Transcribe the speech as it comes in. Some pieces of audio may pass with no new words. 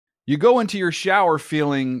You go into your shower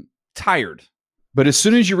feeling tired, but as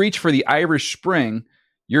soon as you reach for the Irish Spring,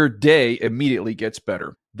 your day immediately gets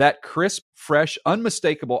better. That crisp, fresh,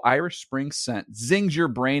 unmistakable Irish Spring scent zings your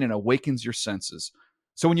brain and awakens your senses.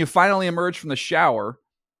 So when you finally emerge from the shower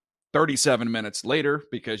 37 minutes later,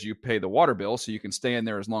 because you pay the water bill so you can stay in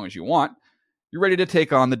there as long as you want, you're ready to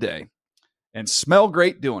take on the day and smell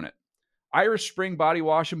great doing it. Irish Spring Body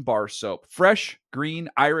Wash and Bar Soap. Fresh, green,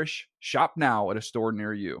 Irish. Shop now at a store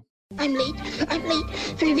near you. I'm late for a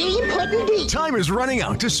very important date. Time is running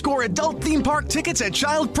out to score adult theme park tickets at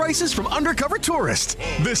child prices from Undercover Tourist.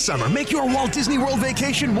 This summer, make your Walt Disney World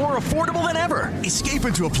vacation more affordable than ever. Escape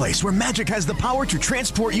into a place where magic has the power to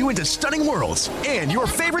transport you into stunning worlds and your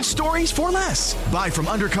favorite stories for less. Buy from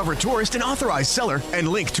Undercover Tourist, an authorized seller, and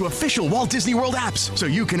link to official Walt Disney World apps so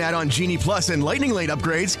you can add on Genie Plus and Lightning Lane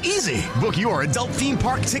upgrades easy. Book your adult theme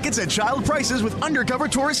park tickets at child prices with Undercover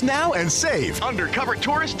Tourist now and save.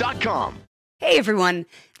 UndercoverTourist.com. Hey everyone,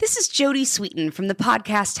 this is Jodie Sweetin from the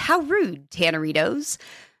podcast How Rude, Tanneritos.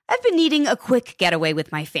 I've been needing a quick getaway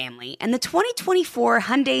with my family, and the 2024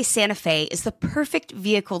 Hyundai Santa Fe is the perfect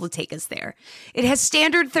vehicle to take us there. It has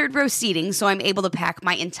standard third-row seating, so I'm able to pack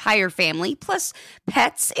my entire family, plus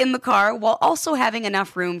pets, in the car, while also having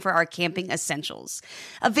enough room for our camping essentials.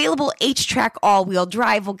 Available H-Track all-wheel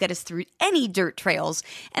drive will get us through any dirt trails,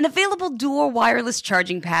 and available dual wireless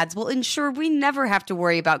charging pads will ensure we never have to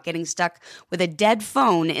worry about getting stuck with a dead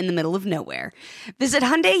phone in the middle of nowhere. Visit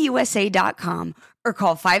HyundaiUSA.com or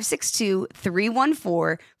call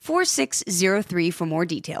 562-314-4603 for more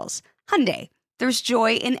details. Hyundai, there's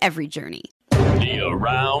joy in every journey. The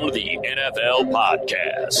Around the NFL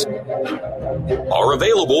podcast are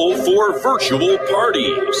available for virtual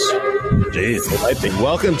parties. Jeez,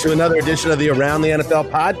 welcome to another edition of the Around the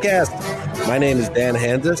NFL podcast. My name is Dan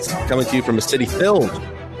Hansis, coming to you from a city filled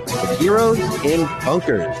with heroes in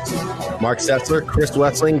bunkers. Mark Setzler, Chris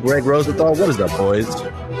Wessling, Greg Rosenthal. What is up, boys?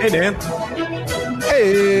 Hey, Dan.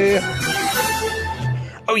 Hey.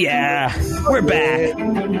 Oh, yeah. We're back.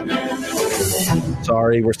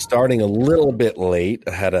 Sorry, we're starting a little bit late.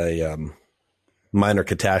 I had a minor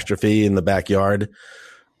catastrophe in the backyard.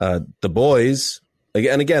 The boys,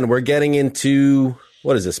 again, we're getting into,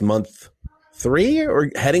 what is this, month 3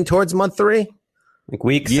 or heading towards month 3? Like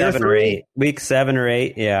week 7 or 8. Week 7 or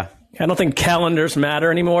 8, yeah. I don't think calendars matter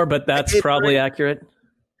anymore, but that's probably accurate.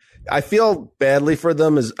 I feel badly for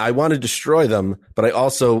them as I want to destroy them, but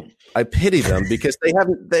I pity them because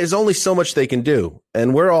there's only so much they can do.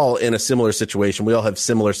 And we're all in a similar situation. We all have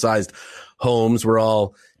similar sized homes. We're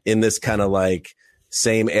all in this kind of like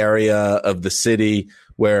same area of the city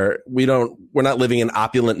where we're not living in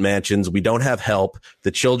opulent mansions. We don't have help.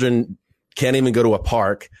 The children can't even go to a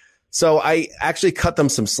park. So I actually cut them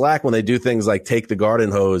some slack when they do things like take the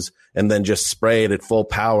garden hose and then just spray it at full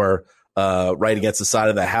power right against the side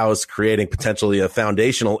of the house, creating potentially a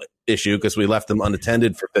foundational issue because we left them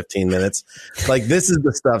unattended for 15 minutes. Like, this is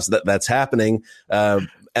the stuff that's happening.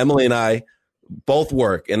 Emily and I both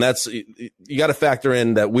work, and you got to factor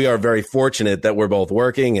in that we are very fortunate that we're both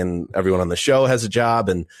working and everyone on the show has a job,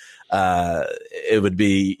 and it would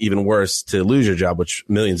be even worse to lose your job, which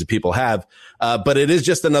millions of people have. But it is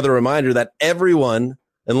just another reminder that everyone,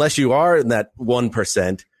 unless you are in that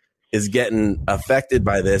 1%, is getting affected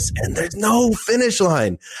by this, and there's no finish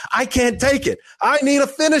line. I can't take it. I need a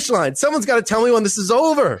finish line. Someone's got to tell me when this is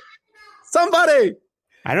over. Somebody.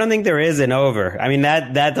 I don't think there is an over. I mean,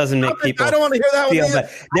 that doesn't make people. I don't want to hear that one either.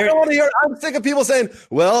 I don't want to hear. I'm sick of people saying,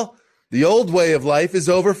 "Well, the old way of life is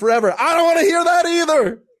over forever." I don't want to hear that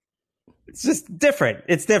either. It's just different.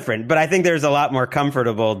 It's different, but I think there's a lot more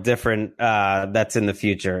comfortable, different that's in the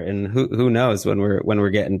future, and who knows when we're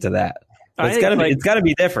getting to that. It's got to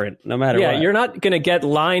be different, no matter what. Yeah, you're not going to get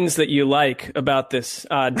lines that you like about this,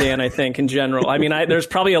 Dan, I think, in general. I mean, there's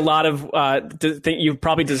probably a lot of you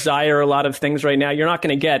probably desire a lot of things right now. You're not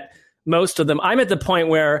going to get most of them. I'm at the point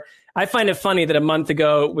where I find it funny that a month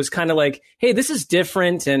ago it was kind of like, hey, this is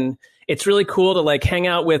different, and it's really cool to like hang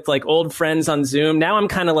out with like old friends on Zoom. Now I'm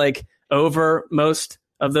kind of like over most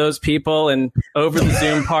of those people and over the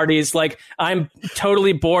Zoom parties. Like, I'm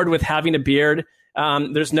totally bored with having a beard.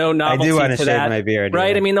 There's no novelty I do want to shave that, my beard,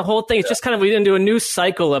 right? Yeah. I mean, the whole thing is just kind of, we into a new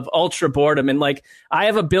cycle of ultra boredom. And like, I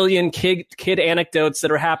have a billion kid anecdotes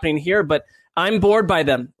that are happening here, but I'm bored by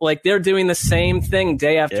them. Like, they're doing the same thing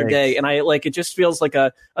day after day. And it just feels like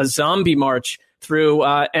a zombie march through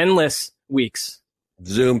endless weeks.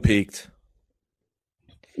 Zoom peaked.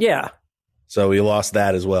 Yeah. So we lost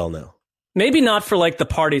that as well now. Maybe not for like the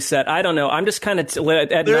party set. I don't know. I'm just kind of at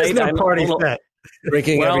There night. is no party set.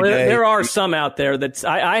 Drinking every day. There are some out there that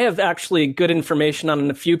I have actually good information on, and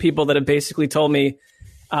a few people that have basically told me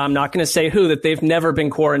I'm not going to say who, that they've never been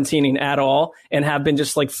quarantining at all and have been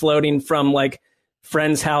just like floating from like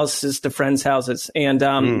friends' houses to friends' houses. And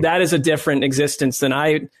that is a different existence than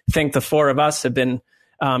I think the four of us have been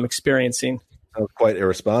experiencing. Quite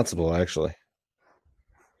irresponsible, actually.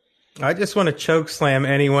 I just want to choke slam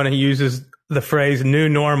anyone who uses the phrase new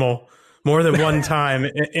normal more than one time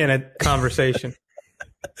in a conversation.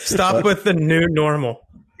 Stop with the new normal.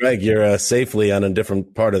 Greg, you're safely on a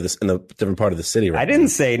different part of this, in a different part of the city, right? I didn't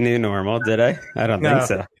say new normal, did I? I don't think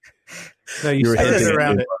so. No, you said it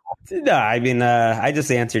around it. No, I mean, I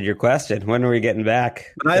just answered your question. When are we getting back?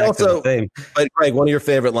 But Greg, one of your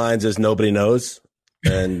favorite lines is "nobody knows"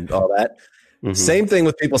 and all that. Mm-hmm. Same thing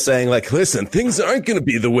with people saying, like, "Listen, things aren't going to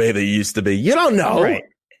be the way they used to be." You don't know,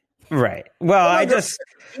 right? Well, I just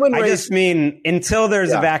mean until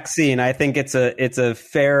there's a vaccine, I think it's a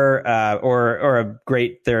fair or a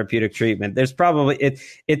great therapeutic treatment. There's probably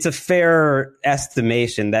it's a fair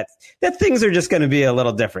estimation that things are just going to be a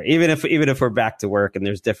little different, even if we're back to work and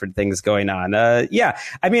there's different things going on. I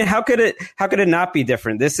mean, how could it not be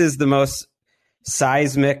different? This is the most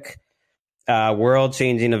seismic,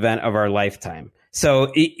 world-changing event of our lifetime.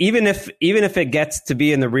 So even if it gets to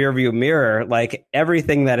be in the rearview mirror, like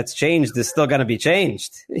everything that it's changed is still going to be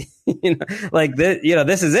changed.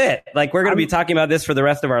 This is it. Like we're going to be talking about this for the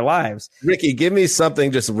rest of our lives. Ricky, give me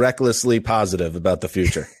something just recklessly positive about the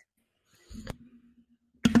future.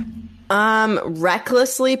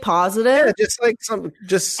 Recklessly positive. Yeah,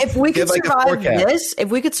 if we could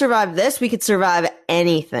survive this, we could survive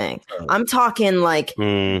anything. I'm talking like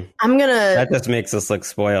that just makes us look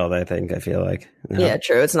spoiled. I feel like. Yeah,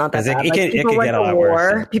 true. It's not that bad. It could get a lot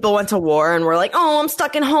worse. People went to war and were like, "Oh, I'm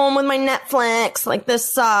stuck at home with my Netflix. Like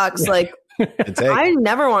this sucks." Like I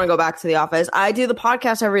never want to go back to the office. I do the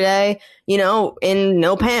podcast every day, in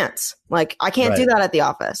no pants. Like I can't do that at the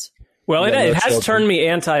office. Well, it has turned me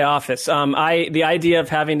anti-office. The idea of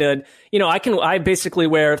having to, I basically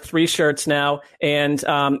wear 3 shirts now, and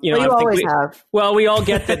you always have. Well, we all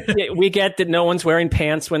get that. We get that no one's wearing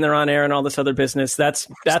pants when they're on air and all this other business. That's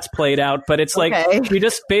played out, but it's like we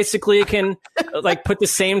just basically can like put the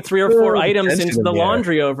same 3 or 4 items into the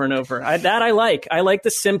laundry over and over. I like. I like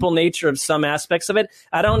the simple nature of some aspects of it.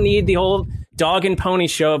 I don't need the whole dog and pony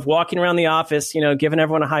show of walking around the office, giving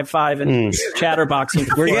everyone a high five and chatterboxing.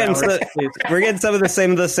 We're getting some of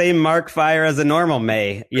the same mark fire as a normal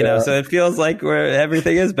May, so it feels like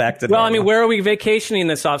everything is back to normal. Well, I mean, where are we vacationing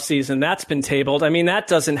this off season? That's been tabled. I mean, that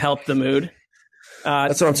doesn't help the mood.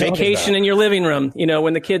 That's what I'm talking vacation about. In your living room,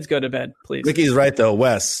 when the kids go to bed, please. Ricky's right though,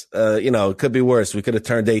 Wes. It could be worse. We could have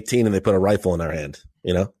turned 18 and they put a rifle in our hand,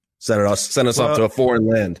 send us off to a foreign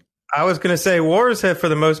land. I was going to say wars have, for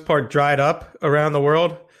the most part, dried up around the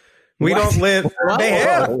world. We don't live. They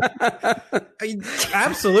have.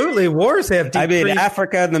 Absolutely. Wars have decreased. I mean,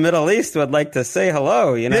 Africa and the Middle East would like to say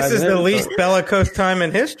hello. This is the least bellicose time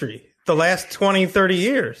in history, the last 20, 30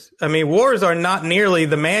 years. I mean, wars are not nearly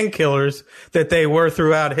the man killers that they were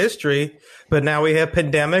throughout history. But now we have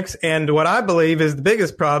pandemics. And what I believe is the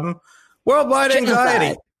biggest problem, worldwide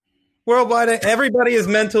anxiety. Everybody is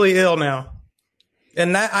mentally ill now.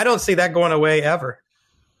 And that I don't see that going away ever.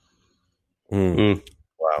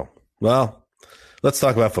 Wow. Well, let's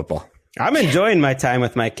talk about football. I'm enjoying my time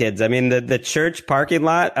with my kids. I mean, the church parking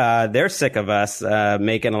lot, they're sick of us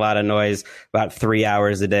making a lot of noise about 3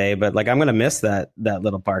 hours a day. But like, I'm going to miss that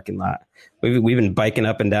little parking lot. We've been biking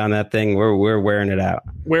up and down that thing. We're wearing it out.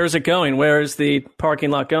 Where is it going? Where is the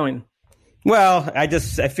parking lot going? Well, I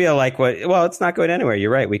feel like it's not going anywhere.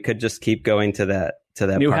 You're right. We could just keep going to that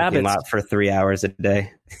new parking habits. lot for 3 hours a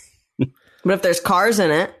day. But if there's cars in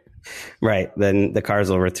it, right, then the cars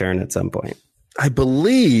will return at some point. I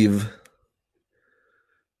believe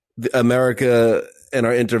America and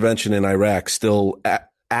our intervention in Iraq still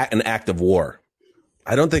an act of war.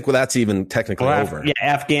 I don't think that's even technically over. Yeah,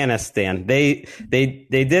 Afghanistan. They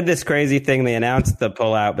did this crazy thing. They announced the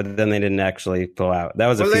pullout, but then they didn't actually pull out. That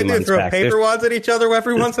was a few months back. Throw paper wads at each other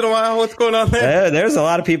every once in a while? What's going on there? There's a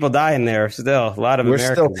lot of people dying there still. A lot of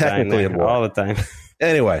Americans still technically dying there all the time.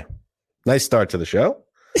 Anyway, nice start to the show.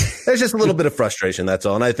 There's just a little bit of frustration, that's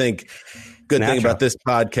all. And I think good thing about this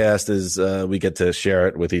podcast is we get to share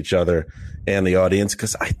it with each other and the audience,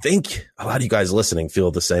 because I think a lot of you guys listening feel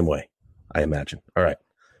the same way, I imagine. All right.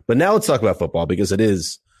 But now let's talk about football, because it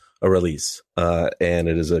is a release and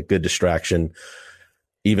it is a good distraction.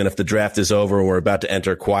 Even if the draft is over and we're about to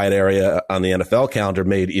enter a quiet area on the NFL calendar,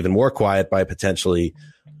 made even more quiet by by the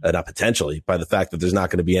fact that there's not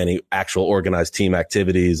going to be any actual organized team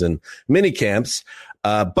activities and mini camps.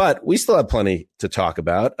 But we still have plenty to talk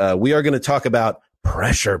about. We are going to talk about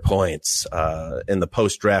pressure points in the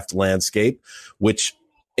post-draft landscape, which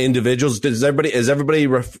individuals? Is everybody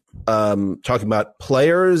talking about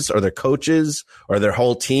players or their coaches or their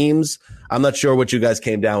whole teams? I'm not sure what you guys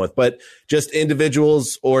came down with, but just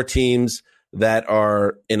individuals or teams that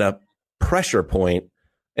are in a pressure point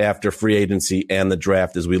after free agency and the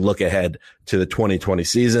draft as we look ahead to the 2020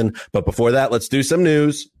 season. But before that, let's do some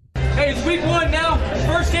news. Hey, it's week 1 now.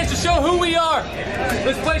 First chance to show who we are.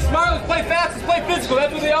 Let's play smart, let's play fast, let's play physical.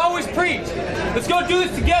 That's what they always preach. Let's go do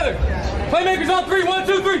this together. Playmakers on 3. 1,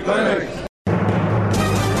 2, 3. Playmakers.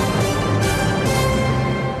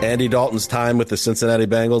 Andy Dalton's time with the Cincinnati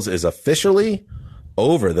Bengals is officially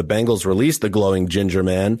over. The Bengals released the glowing ginger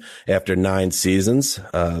man after 9 seasons.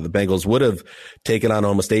 The Bengals would have taken on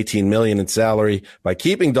almost $18 million in salary by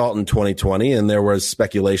keeping Dalton 2020, and there was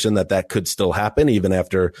speculation that could still happen even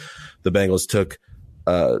after the Bengals took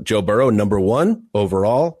Joe Burrow number 1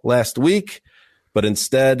 overall last week. But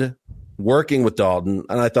instead, working with Dalton,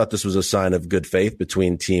 and I thought this was a sign of good faith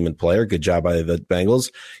between team and player. Good job by the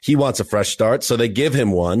Bengals. He wants a fresh start, so they give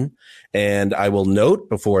him one. And I will note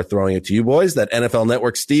before throwing it to you boys that NFL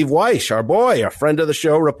Network Steve Weish, our boy, a friend of the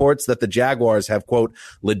show, reports that the Jaguars have, quote,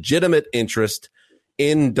 legitimate interest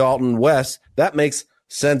in Dalton West. That makes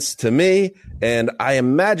sense to me. And I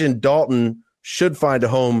imagine Dalton should find a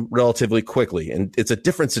home relatively quickly. And it's a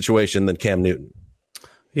different situation than Cam Newton.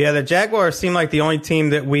 Yeah, the Jaguars seem like the only team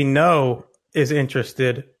that we know is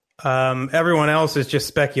interested. Everyone else is just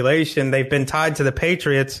speculation. They've been tied to the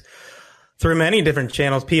Patriots through many different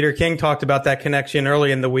channels. Peter King talked about that connection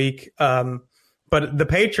early in the week. But the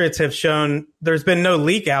Patriots have shown there's been no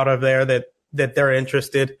leak out of there that they're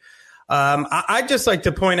interested. I'd just like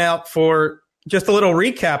to point out for just a little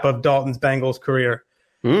recap of Dalton's Bengals career.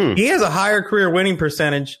 He has a higher career winning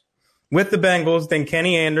percentage with the Bengals than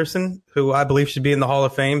Kenny Anderson, who I believe should be in the Hall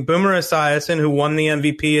of Fame, Boomer Esiason, who won the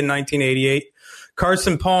MVP in 1988,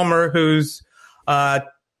 Carson Palmer, whose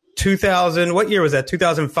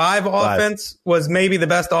 2005 offense was maybe the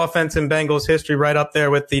best offense in Bengals history, right up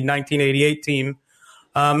there with the 1988 team.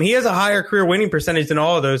 He has a higher career winning percentage than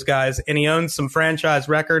all of those guys, and he owns some franchise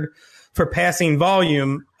record for passing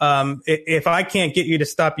volume. If I can't get you to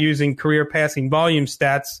stop using career passing volume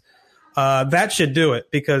stats, that should do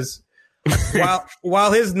it, because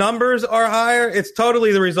while his numbers are higher, it's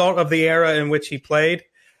totally the result of the era in which he played.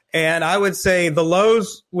 And I would say the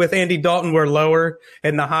lows with Andy Dalton were lower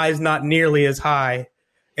and the highs not nearly as high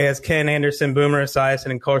as Ken Anderson, Boomer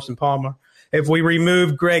Esiason, and Carson Palmer. If we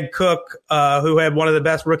remove Greg Cook, who had one of the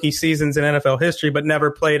best rookie seasons in NFL history but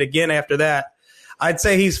never played again after that, I'd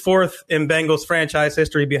say he's 4th in Bengals franchise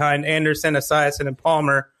history behind Anderson, Esiason, and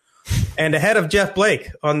Palmer, and ahead of Jeff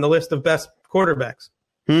Blake on the list of best quarterbacks.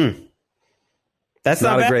 That's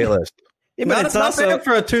not a great list. Yeah, but it's not bad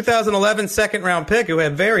for a 2011 second-round pick who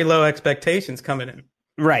had very low expectations coming in.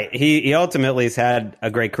 Right. He ultimately has had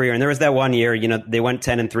a great career. And there was that one year, they went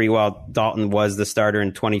 10-3 while Dalton was the starter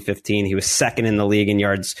in 2015. He was 2nd in the league in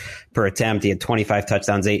yards per attempt. He had 25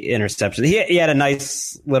 touchdowns, 8 interceptions. He had a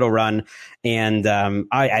nice little run. And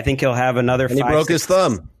I think he'll have another 5. And he broke his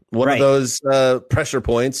thumb. One of those pressure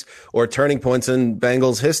points or turning points in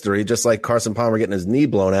Bengals history, just like Carson Palmer getting his knee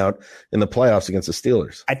blown out in the playoffs against the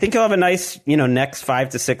Steelers. I think he'll have a nice, next 5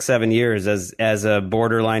 to 6, 7 years as a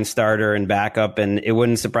borderline starter and backup. And it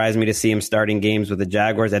wouldn't surprise me to see him starting games with the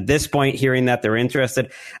Jaguars. At this point, hearing that they're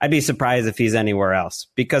interested, I'd be surprised if he's anywhere else,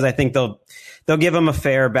 because I think they'll give him a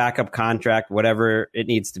fair backup contract, whatever it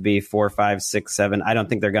needs to be, 4, 5, 6, 7. I don't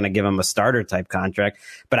think they're going to give him a starter type contract,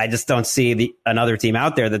 but I just don't see another team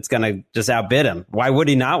out there that's going to just outbid him. Why would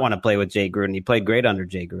he not want to play with Jay Gruden? He played great under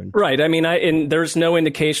Jay Gruden. Right. I mean, and there's no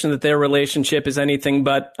indication that their relationship is anything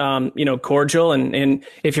but, cordial. And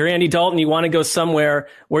if you're Andy Dalton, you want to go somewhere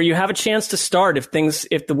where you have a chance to start if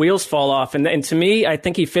the wheels fall off. And to me, I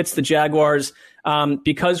think he fits the Jaguars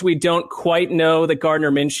because we don't quite know that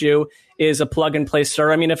Gardner Minshew is a plug-and-play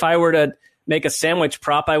starter. I mean, if I were to make a sandwich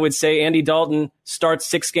prop, I would say Andy Dalton starts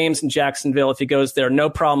 6 games in Jacksonville if he goes there. No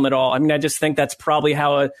problem at all. I mean, I just think that's probably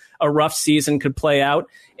how a rough season could play out.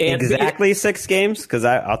 And exactly 6 games? Because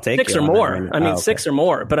I'll take 6 or more. I mean, 6 or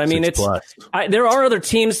more. But I mean, there are other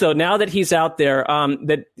teams, though, now that he's out there,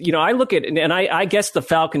 that, I look at, and I guess the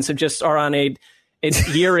Falcons are on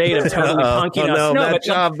it's year 8 of totally punking us. Matt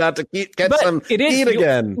Schaub about to get some heat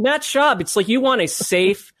again. Matt Schaub, it's like you want a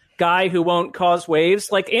safe guy who won't cause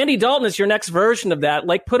waves. Like Andy Dalton is your next version of that.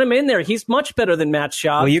 Like put him in there. He's much better than Matt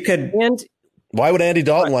Schaub. Well, why would Andy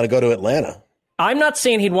Dalton want to go to Atlanta? I'm not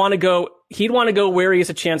saying he'd want to go where he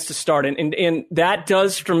has a chance to start. And that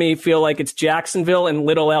does, for me, feel like it's Jacksonville and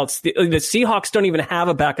little else. The Seahawks don't even have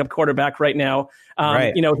a backup quarterback right now.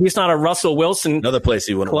 Right. He's not a Russell Wilson another place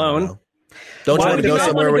he wouldn't clone. Don't you want to go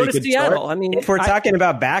somewhere where you could Seattle? start? I mean, if we're talking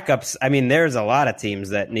about backups, I mean, there's a lot of teams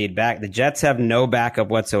that need back. The Jets have no backup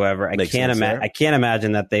whatsoever. I can't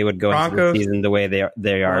imagine that they would go into the season the way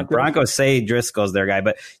they are. Broncos say Driscoll's their guy,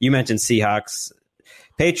 but you mentioned Seahawks.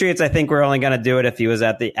 Patriots, I think we're only going to do it if he was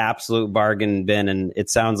at the absolute bargain bin, and it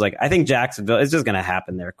sounds like I think Jacksonville is just going to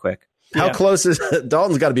happen there quick. How close is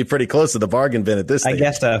Dalton's got to be pretty close to the bargain bin at this stage. I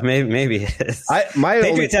guess so. Maybe it is.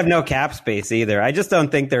 Patriots have no cap space either. I just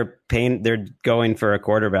don't think they're going for a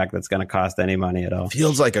quarterback that's going to cost any money at all.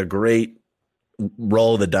 Feels like a great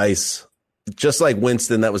roll of the dice. Just like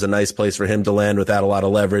Winston, that was a nice place for him to land without a lot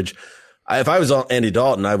of leverage. If I was Andy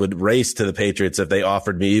Dalton, I would race to the Patriots if they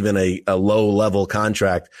offered me even a low-level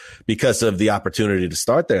contract because of the opportunity to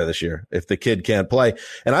start there this year if the kid can't play.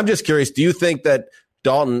 And I'm just curious, do you think that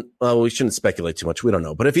Dalton, well, we shouldn't speculate too much. We don't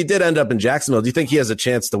know. But if he did end up in Jacksonville, do you think he has a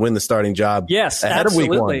chance to win the starting job? Yes, ahead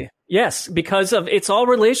absolutely. Of week 1? Yes, because it's all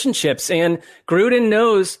relationships. And Gruden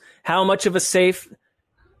knows how much of a safe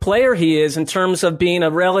player he is in terms of being a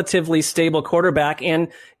relatively stable quarterback. And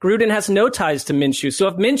Gruden has no ties to Minshew. So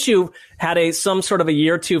if Minshew had some sort of a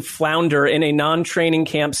year or two flounder in a non-training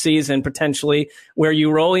camp season, potentially, where you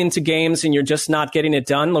roll into games and you're just not getting it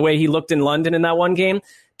done, the way he looked in London in that one game,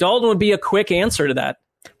 Dalton would be a quick answer to that.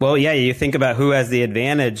 Well, yeah, you think about who has the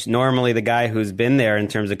advantage. Normally the guy who's been there in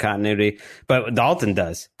terms of continuity, but Dalton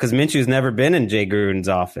does because Minshew's never been in Jay Gruden's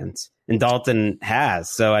offense and Dalton has.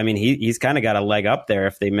 So, I mean, he's kind of got a leg up there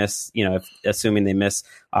if they miss, assuming they miss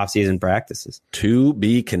offseason practices. To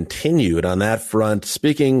be continued on that front.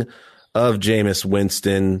 Speaking of Jameis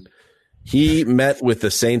Winston, he met with the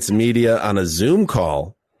Saints media on a Zoom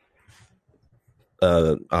call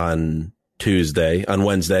on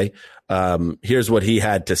Wednesday. Here's what he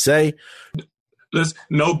had to say. There's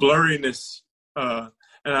no blurriness, and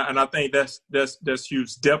I think that's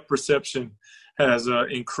huge. Depth perception has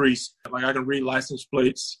increased. Like I can read license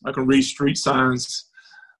plates, I can read street signs.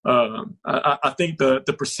 I think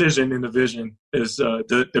the precision in the vision is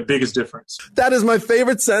the biggest difference. That is my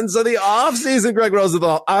favorite sentence of the offseason, Greg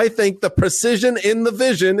Rosenthal. I think the precision in the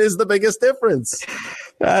vision is the biggest difference.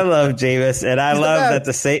 I love Jameis, and I love that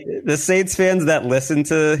the Saints fans that listen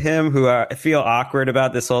to him who feel awkward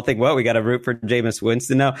about this whole thing. Well, we got to root for Jameis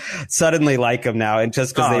Winston now. Suddenly like him now, and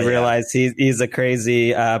just because they realize he's a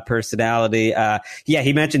crazy personality.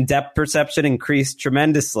 He mentioned depth perception increased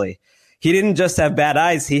tremendously. He didn't just have bad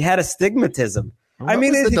eyes; he had astigmatism. I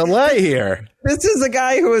mean, the delay here. This is a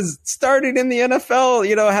guy who was starting in the NFL,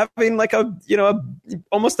 having like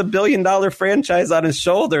almost $1 billion franchise on his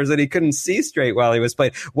shoulders, and he couldn't see straight while he was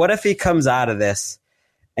playing. What if he comes out of this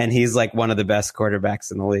and he's like one of the best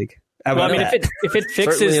quarterbacks in the league? If it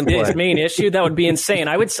fixes his main issue, that would be insane.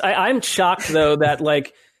 I'm shocked though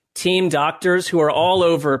that team doctors who are all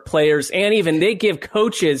over players and even they give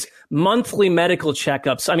coaches monthly medical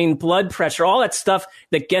checkups. I mean, blood pressure, all that stuff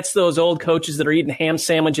that gets those old coaches that are eating ham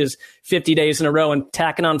sandwiches 50 days in a row and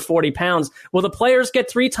tacking on 40 pounds. Well, the players get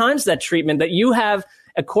 3 times that treatment that you have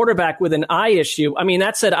a quarterback with an eye issue. I mean,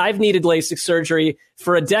 that said, I've needed LASIK surgery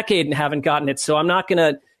for a decade and haven't gotten it. So I'm not going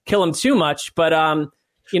to kill him too much, but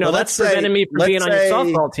that's preventing me from being on your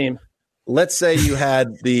softball team. Let's say you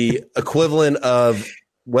had the equivalent of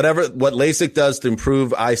what LASIK does to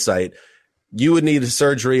improve eyesight. You would need a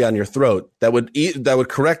surgery on your throat that would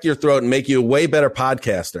correct your throat and make you a way better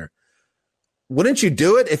podcaster. Wouldn't you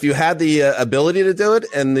do it if you had the ability to do it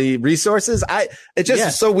and the resources? It's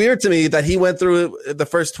just so weird to me that he went through the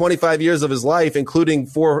first 25 years of his life, including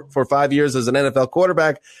 4 or 5 years as an NFL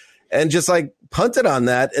quarterback, and just punted on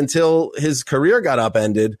that until his career got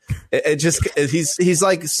upended.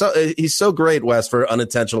 He's so great, Wes, for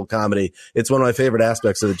unintentional comedy. It's one of my favorite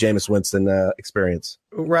aspects of the Jameis Winston experience.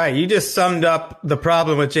 Right. You just summed up the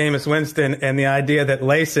problem with Jameis Winston and the idea that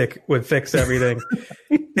LASIK would fix everything.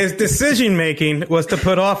 His decision making was to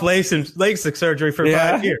put off LASIK surgery for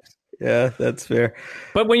 5 years. Yeah, that's fair.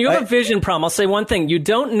 But when you have a vision problem, I'll say one thing. You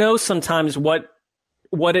don't know sometimes what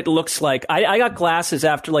it looks like. I got glasses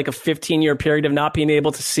after a 15-year period of not being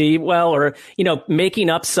able to see well, or, making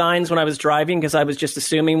up signs when I was driving because I was just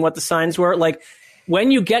assuming what the signs were.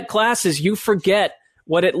 When you get glasses, you forget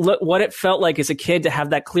what it felt like as a kid to have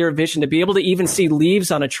that clear vision, to be able to even see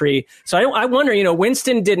leaves on a tree. So I wonder,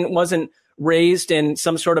 Winston wasn't raised in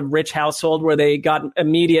some sort of rich household where they got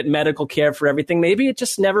immediate medical care for everything. Maybe it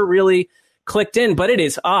just never really clicked in, but it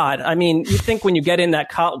is odd. I mean, you think when you get in that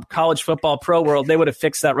college football pro world, they would have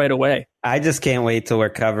fixed that right away. I just can't wait till we're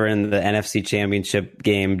covering the NFC Championship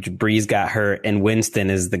game. Breeze got hurt, and Winston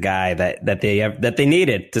is the guy that they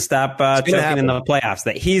needed to stop choking in the playoffs.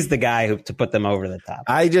 That he's the guy to put them over the top.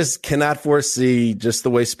 I just cannot foresee, just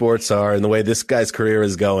the way sports are and the way this guy's career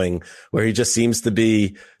is going, where he just seems to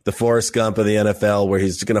be the Forrest Gump of the NFL, where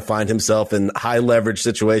he's going to find himself in high leverage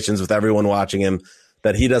situations with everyone watching him,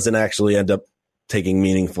 that he doesn't actually end up taking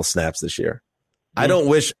meaningful snaps this year. I don't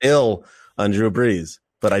wish ill on Drew Brees.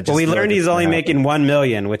 But we learned he's only making $1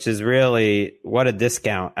 million, which is really what a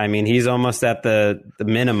discount. I mean, he's almost at the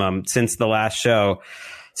minimum since the last show.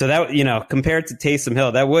 So that, compared to Taysom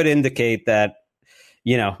Hill, that would indicate that,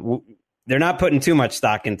 they're not putting too much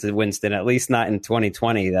stock into Winston, at least not in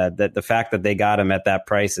 2020. That the fact that they got him at that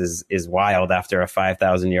price is wild after a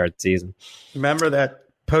 5,000-yard season. Remember that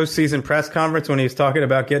postseason press conference when he was talking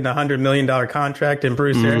about getting a $100 million contract, and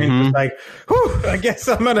Bruce Arians was like, whew, I guess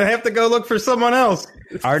I'm going to have to go look for someone else.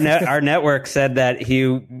 Our network said that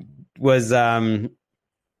he was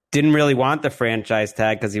didn't really want the franchise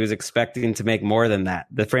tag because he was expecting to make more than that.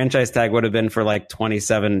 The franchise tag would have been for like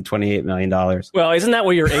 $28 million. Well, isn't that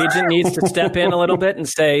where your agent needs to step in a little bit and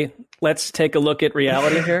say, let's take a look at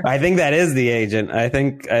reality here? I think that is the agent. I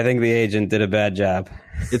think the agent did a bad job.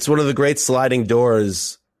 It's one of the great sliding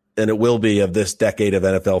doors, and it will be, of this decade of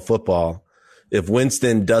NFL football. If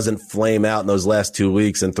Winston doesn't flame out in those last 2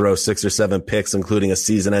 weeks and throw 6 or 7 picks, including a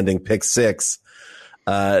season-ending pick 6,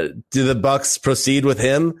 do the Bucs proceed with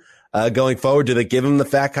him going forward? Do they give him the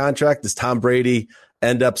fat contract? Does Tom Brady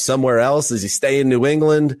end up somewhere else? Does he stay in New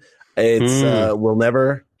England? We'll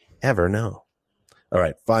never, ever know. All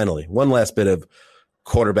right, finally, one last bit of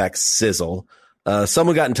quarterback sizzle.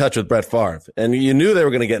 Someone got in touch with Brett Favre, and you knew they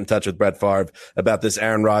were going to get in touch with Brett Favre about this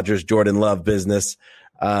Aaron Rodgers, Jordan Love business,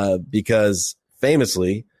 because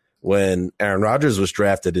famously, when Aaron Rodgers was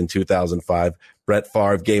drafted in 2005, Brett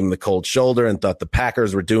Favre gave him the cold shoulder and thought the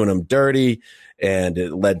Packers were doing him dirty, and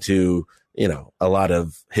it led to, a lot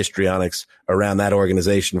of histrionics around that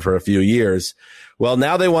organization for a few years. Well,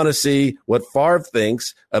 now they want to see what Favre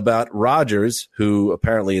thinks about Rodgers, who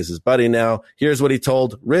apparently is his buddy now. Here's what he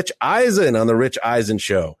told Rich Eisen on the Rich Eisen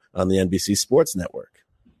Show on the NBC Sports Network.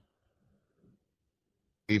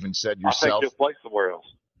 Even said yourself, I think he'll play somewhere else.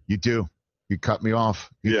 You do. You cut me off.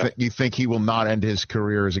 You think he will not end his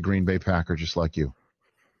career as a Green Bay Packer, just like you?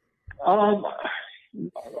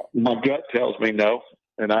 My gut tells me no,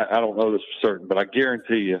 and I don't know this for certain, but I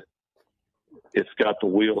guarantee you it's got the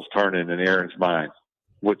wheels turning in Aaron's mind,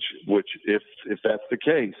 which if that's the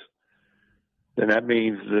case, then that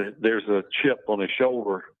means that there's a chip on his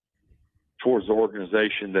shoulder towards the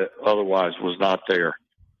organization that otherwise was not there.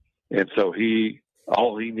 And so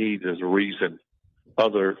all he needs is a reason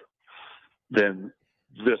other than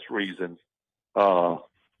this reason to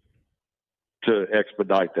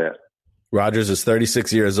expedite that. Rodgers is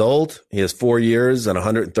 36 years old. He has 4 years and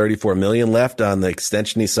 $134 million left on the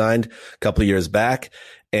extension he signed a couple of years back.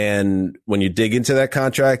 And when you dig into that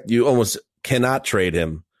contract, you almost cannot trade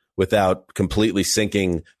him without completely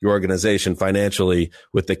sinking your organization financially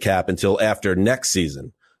with the cap until after next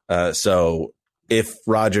season. So if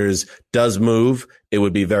Rodgers does move, it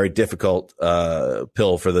would be a very difficult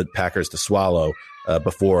pill for the Packers to swallow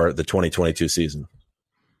before the 2022 season.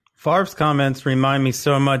 Favre's comments remind me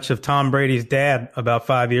so much of Tom Brady's dad about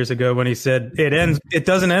 5 years ago when he said it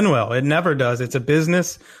doesn't end well. It never does. It's a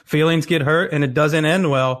business. Feelings get hurt and it doesn't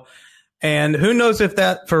end well. And who knows if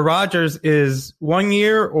that for Rodgers is 1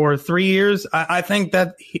 year or 3 years. I think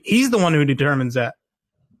that he's the one who determines that.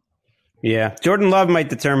 Yeah. Jordan Love might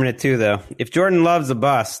determine it too, though. If Jordan Love's a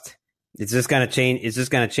bust, it's just going to change. It's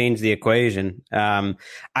just going to change the equation.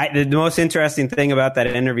 The most interesting thing about that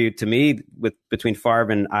interview to me between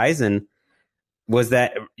Favre and Eisen was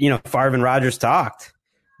that, Favre and Rodgers talked,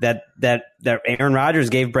 that Aaron Rodgers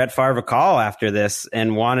gave Brett Favre a call after this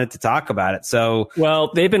and wanted to talk about it. So,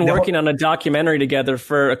 well, they've been working on a documentary together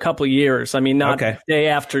for a couple of years. I mean, not day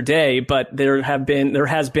after day, but there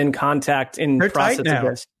has been contact in the process of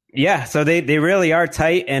this. Yeah. So they really are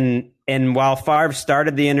tight. And while Favre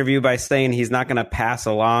started the interview by saying he's not going to pass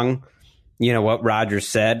along, what Rodgers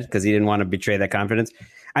said because he didn't want to betray that confidence.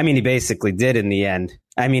 I mean, he basically did in the end.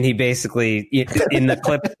 I mean, he basically in the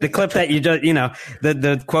clip that you just,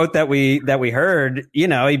 the quote that we heard,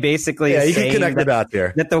 he basically you can connect it out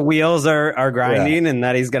there that the wheels are grinding and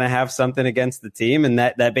that he's going to have something against the team and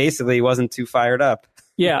that basically he wasn't too fired up.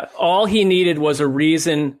 Yeah, all he needed was a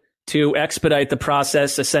reason to expedite the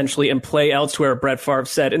process, essentially, and play elsewhere, Brett Favre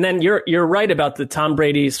said. And then you're right about the Tom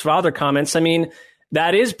Brady's father comments. I mean,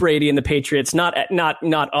 that is Brady and the Patriots. Not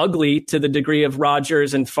ugly to the degree of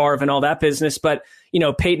Rodgers and Favre and all that business, but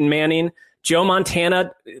Peyton Manning, Joe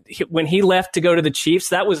Montana, when he left to go to the Chiefs,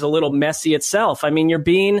 that was a little messy itself. I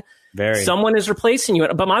mean, someone is replacing you.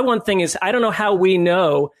 But my one thing is, I don't know how we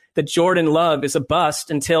know that Jordan Love is a bust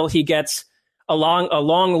until he gets a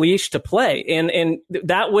long leash to play. And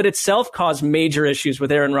that would itself cause major issues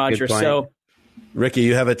with Aaron Rodgers. So, Ricky,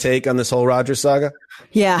 you have a take on this whole Rodgers saga?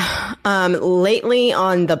 Yeah. Lately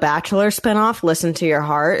on the Bachelor spinoff, Listen to Your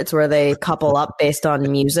Heart, it's where they couple up based on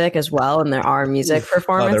music as well, and there are music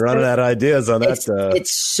performances. They're running out of ideas on that.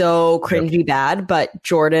 It's so cringy bad, but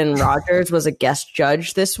Jordan Rodgers was a guest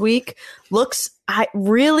judge this week. Looks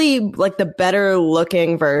really like the better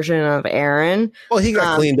looking version of Aaron. Well, he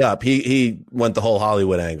got cleaned up. He went the whole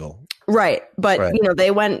Hollywood angle. Right. But,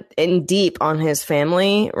 they went in deep on his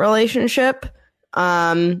family relationship.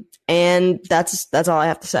 And that's all I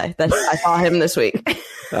have to say. I saw him this week.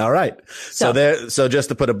 All right. So just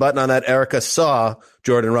to put a button on that, Erica saw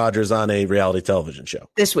Jordan Rodgers on a reality television show.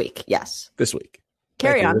 This week, yes. This week.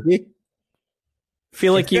 Carry on. Ricky.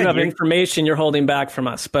 Feel like you have information you're holding back from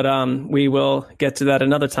us, but we will get to that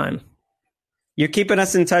another time. You're keeping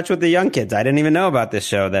us in touch with the young kids. I didn't even know about this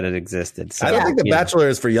show that it existed. So, I don't think The Bachelor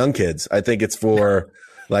is for young kids. I think it's for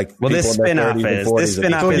this spinoff is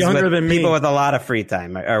with people with a lot of free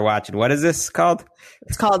time are watching. What is this called?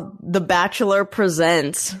 It's called The Bachelor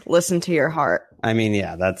Presents Listen to Your Heart. I mean,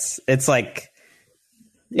 yeah, it's like.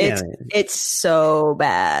 It's so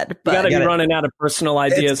bad. But you got to be running out of personal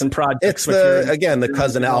ideas and projects. It's the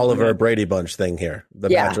cousin Oliver Brady Bunch thing here. The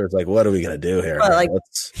Bachelor's like, what are we going to do here? But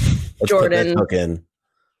let's Jordan put this hook in.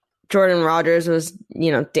 Jordan Rodgers was,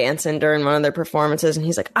 dancing during one of their performances, and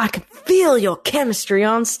he's like, I can feel your chemistry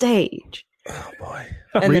on stage. Oh, boy.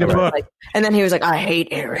 And then he was like, I hate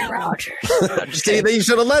Aaron Rodgers. You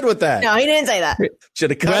should have led with that. No, he didn't say that.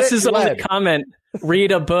 Should have cut Wes is on the comment.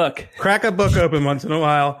 Read a book. Crack a book open once in a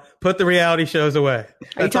while. Put the reality shows away.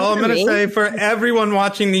 That's all I'm going to say for everyone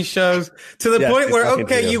watching these shows, to the point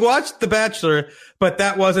where, you watched The Bachelor, but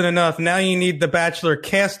that wasn't enough. Now you need The Bachelor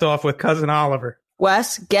cast off with Cousin Oliver.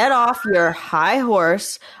 Wes, get off your high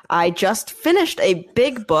horse. I just finished a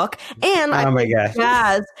big book, and I played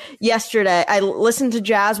jazz yesterday. I listened to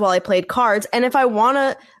jazz while I played cards, and if I want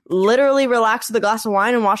to literally relax with a glass of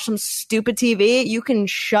wine and watch some stupid TV, you can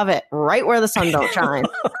shove it right where the sun don't shine.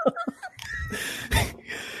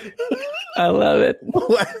 I love it.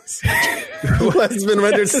 Wes has been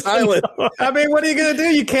rendered silent. I mean, what are you going to do?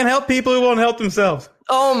 You can't help people who won't help themselves.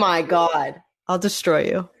 Oh my God. I'll destroy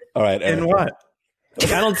you. All right. And what? I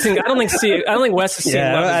don't think Wes is seeing.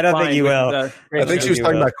 I don't think you will. I think she was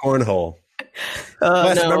talking about cornhole.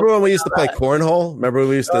 Wes, remember when we used to play cornhole? Remember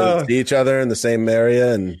we used to see each other in the same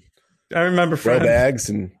area and I remember throw bags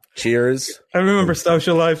and cheers. I remember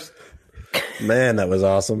social lives. Man, that was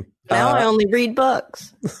awesome. Now I only read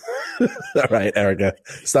books. All right, Erica,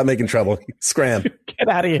 stop making trouble. Scram. Get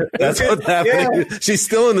out of here. That's what's happening. Yeah. She's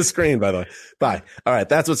still in the screen, by the way. Bye. All right,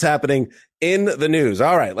 that's what's happening in the news.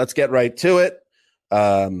 All right, let's get right to it.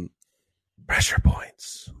 Pressure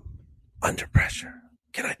points. Under pressure.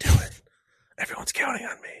 Can I do it? Everyone's counting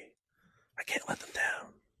on me. I can't let them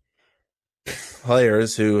down.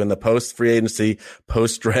 Players who in the post-free agency,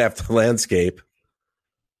 post-draft landscape.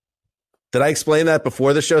 Did I explain that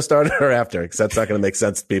before the show started or after? Because that's not going to make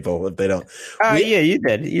sense to people if they don't. Yeah, you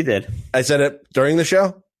did. You did. I said it during the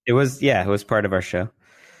show? It was part of our show.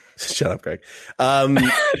 Shut up, Greg.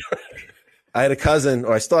 I had a cousin,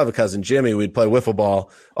 or I still have a cousin, Jimmy. We'd play wiffle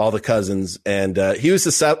ball, all the cousins, and he was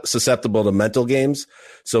susceptible to mental games.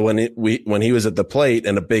 So when he was at the plate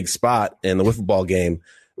in a big spot in the wiffle ball game,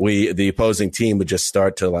 the opposing team would just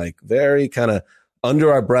start to very kind of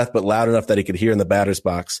under our breath, but loud enough that he could hear in the batter's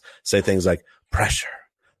box, say things like pressure,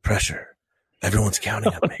 pressure. Everyone's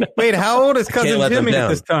counting on me. Wait, how old is cousin Jimmy at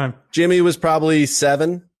this time? Jimmy was probably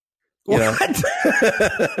 7. What?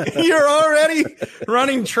 You're already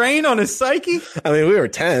running train on his psyche? I mean, we were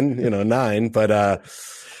 10, 9, but,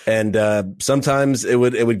 sometimes it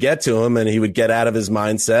would get to him and he would get out of his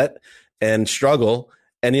mindset and struggle.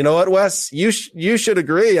 And you know what, Wes, you should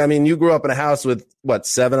agree. I mean, you grew up in a house with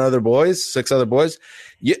 6 other boys?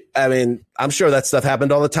 I'm sure that stuff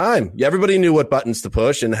happened all the time. Everybody knew what buttons to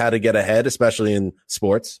push and how to get ahead, especially in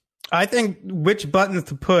sports. I think which buttons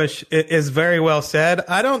to push is very well said.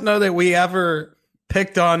 I don't know that we ever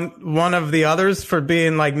picked on one of the others for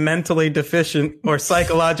being mentally deficient or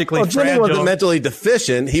psychologically fragile. Jimmy wasn't mentally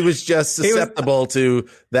deficient. He was just susceptible to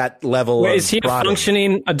that level of Is he a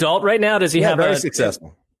functioning adult right now? Does he have very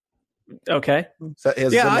successful? Okay.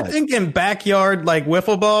 Yeah, I think in backyard, like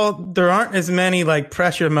wiffle ball, there aren't as many like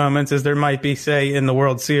pressure moments as there might be, say, in the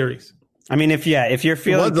World Series. I mean, if you're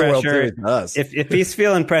feeling pressure, if he's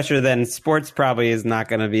feeling pressure, then sports probably is not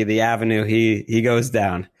going to be the avenue he goes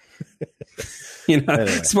down. Anyway.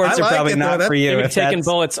 Sports are probably not for you. If taking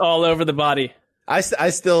bullets all over the body. I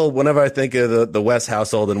still, whenever I think of the West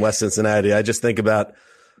household in West Cincinnati, I just think about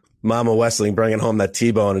Mama Wessling bringing home that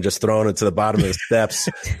T-bone and just throwing it to the bottom of the steps,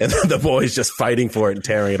 and then the boys just fighting for it and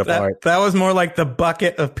tearing it apart. That was more like the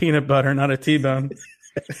bucket of peanut butter, not a T-bone.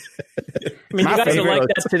 I mean, you guys are like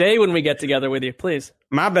that today when we get together with you, please.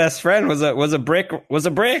 My best friend was a brick.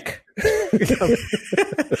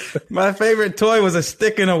 My favorite toy was a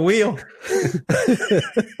stick and a wheel.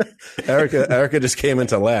 Erica just came in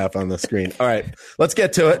to laugh on the screen. All right, let's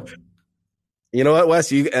get to it. You know what,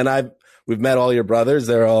 Wes? You and we've met all your brothers.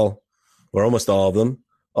 They're all, or almost all of them,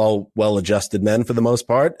 all well-adjusted men for the most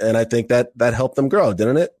part, and I think that helped them grow,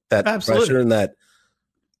 didn't it? That Absolutely. Pressure and that.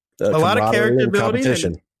 A lot of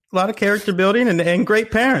character building, and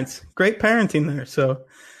great parents, great parenting there. So,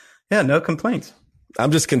 yeah, no complaints.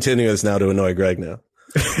 I'm just continuing this now to annoy Greg now.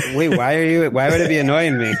 Wait, why would it be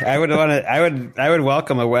annoying me? I would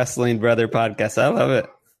welcome a Wesleyan brother podcast. I love it.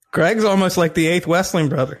 Greg's almost like the 8th Wesleyan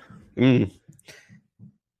brother. I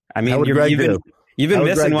mean, you've been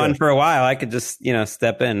missing one for a while. I could just,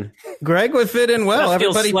 step in. Greg would fit in well.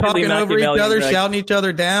 Everybody talking over each other, Greg. Shouting each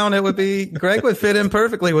other down. Greg would fit in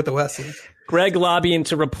perfectly with the Wesleys. Greg lobbying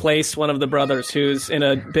to replace one of the brothers who's in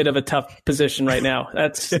a bit of a tough position right now.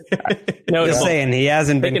 That's notable. Just saying, he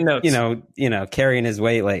hasn't been, carrying his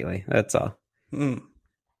weight lately. That's all. He'll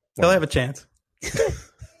have a chance.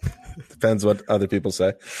 Depends what other people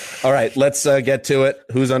say. All right, let's get to it.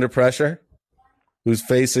 Who's under pressure? Who's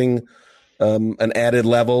facing an added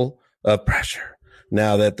level of pressure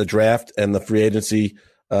now that the draft and the free agency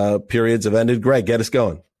periods have ended? Greg, get us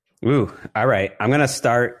going. Ooh, all right. I'm going to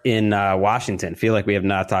start in Washington. Feel like we have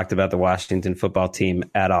not talked about the Washington football team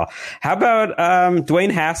at all. How about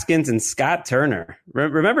Dwayne Haskins and Scott Turner?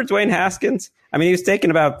 Remember Dwayne Haskins? I mean, he was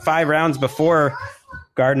taken about 5 rounds before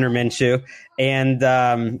Gardner Minshew. And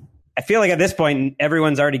I feel like at this point,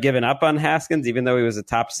 everyone's already given up on Haskins, even though he was a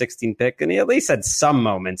top 16 pick. And he at least had some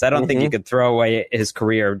moments. I don't think you could throw away his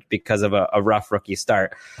career because of a rough rookie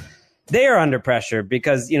start. They are under pressure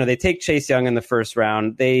because, they take Chase Young in the first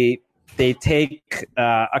round. They take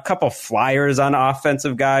a couple flyers on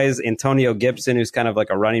offensive guys, Antonio Gibson, who's kind of like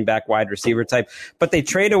a running back wide receiver type, but they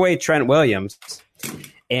trade away Trent Williams,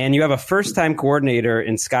 and you have a first-time coordinator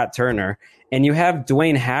in Scott Turner, and you have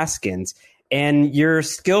Dwayne Haskins, and your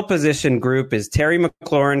skill position group is Terry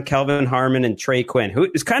McLaurin, Kelvin Harmon, and Trey Quinn, who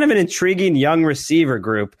is kind of an intriguing young receiver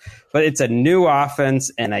group, but it's a new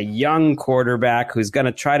offense and a young quarterback who's going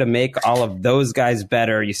to try to make all of those guys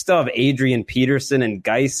better. You still have Adrian Peterson and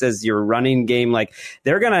Geis as your running game. Like,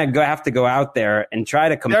 they're going to have to go out there and try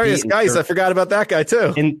to compete. Darius Geis, I forgot about that guy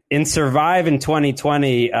too. And survive in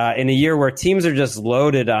 2020 in a year where teams are just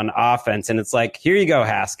loaded on offense. And it's like, here you go,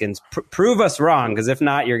 Haskins. Prove us wrong, because if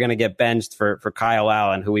not, you're going to get benched for Kyle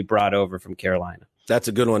Allen, who we brought over from Carolina. That's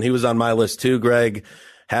a good one. He was on my list too, Greg.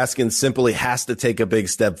 Haskins simply has to take a big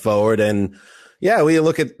step forward. And yeah, we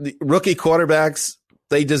look at the rookie quarterbacks.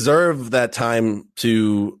 They deserve that time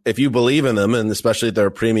to, if you believe in them, and especially if they're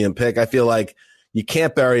a premium pick, I feel like you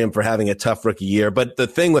can't bury him for having a tough rookie year. But the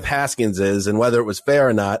thing with Haskins is, and whether it was fair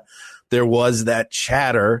or not, there was that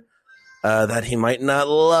chatter that he might not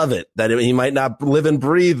love it, that he might not live and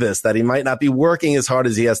breathe this, that he might not be working as hard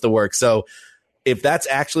as he has to work. So if that's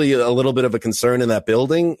actually a little bit of a concern in that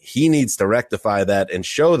building, he needs to rectify that and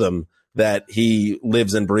show them that he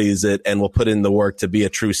lives and breathes it and will put in the work to be a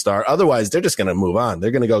true star. Otherwise, they're just going to move on. They're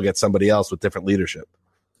going to go get somebody else with different leadership.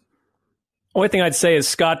 Only thing I'd say is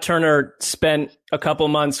Scott Turner spent a couple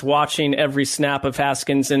months watching every snap of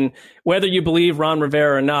Haskins, and whether you believe Ron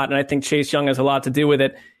Rivera or not, and I think Chase Young has a lot to do with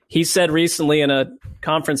it, he said recently in a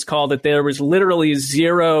conference call that there was literally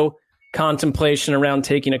zero contemplation around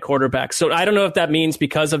taking a quarterback. So I don't know if that means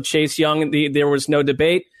because of Chase Young, there was no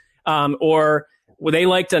debate, or they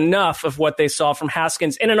liked enough of what they saw from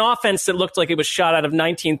Haskins in an offense that looked like it was shot out of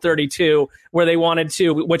 1932, where they wanted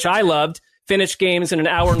to, which I loved, finish games in an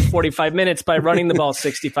hour and 45 minutes by running the ball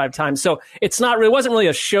 65 times. So it wasn't really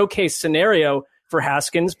a showcase scenario for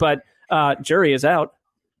Haskins, but jury is out.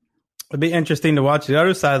 It'd be interesting to watch the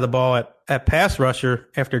other side of the ball at pass rusher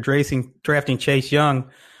after drafting Chase Young.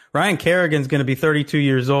 Ryan Kerrigan's going to be 32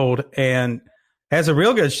 years old and has a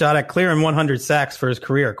real good shot at clearing 100 sacks for his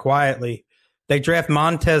career quietly. They draft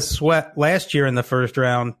Montez Sweat last year in the first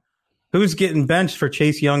round. Who's getting benched for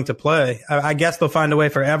Chase Young to play? I guess they'll find a way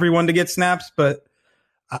for everyone to get snaps, but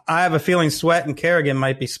I have a feeling Sweat and Kerrigan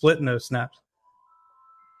might be splitting those snaps.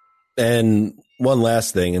 And one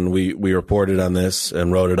last thing, and we reported on this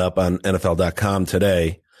and wrote it up on NFL.com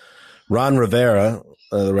today. Ron Rivera,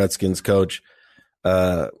 the Redskins coach,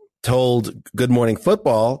 told Good Morning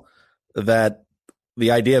Football that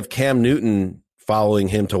the idea of Cam Newton following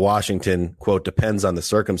him to Washington, quote, depends on the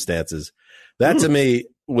circumstances. That to me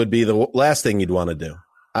would be the last thing you'd want to do.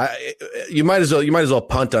 You might as well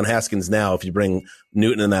punt on Haskins now if you bring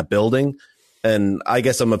Newton in that building. And I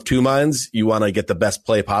guess I'm of two minds. You want to get the best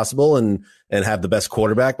play possible and have the best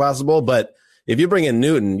quarterback possible. But if you bring in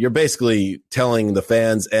Newton, you're basically telling the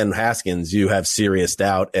fans and Haskins you have serious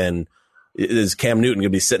doubt. And is Cam Newton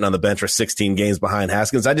going to be sitting on the bench for 16 games behind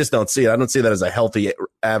Haskins? I just don't see it. I don't see that as a healthy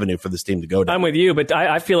avenue for this team to go down. I'm with you, but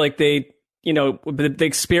I feel like they, the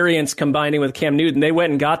experience combining with Cam Newton, they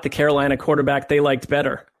went and got the Carolina quarterback they liked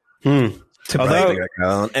better. And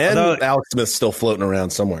Alex Smith's still floating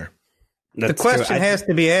around somewhere. The question has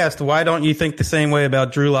to be asked, why don't you think the same way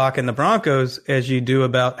about Drew Lock and the Broncos as you do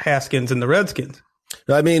about Haskins and the Redskins?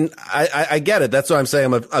 I mean, I get it. That's what I'm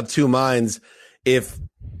saying. I'm of two minds.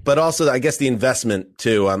 But also, I guess the investment,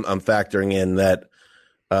 too, I'm factoring in that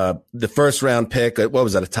the first round pick, what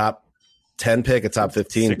was that, a top 10 pick, a top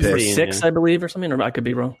 15 pick? 6, I believe, or something, or I could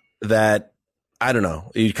be wrong. That, I don't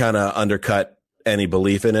know, you kind of undercut any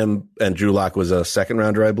belief in him, and Drew Lock was a second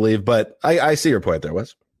rounder, I believe. But I see your point there,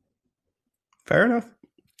 Wes. Fair enough.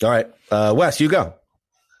 All right. Wes, you go.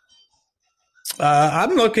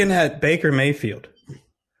 I'm looking at Baker Mayfield.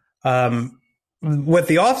 With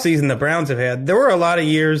the offseason the Browns have had, there were a lot of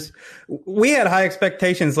years. We had high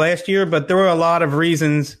expectations last year, but there were a lot of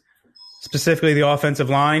reasons, specifically the offensive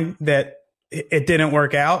line, that it didn't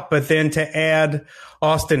work out. But then to add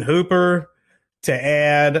Austin Hooper, to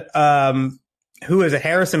add who is it,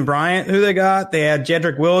 Harrison Bryant, who they got? They had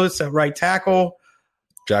Jedrick Willis at right tackle.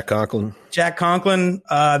 Jack Conklin.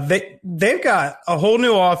 They've got a whole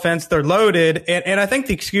new offense. They're loaded. And I think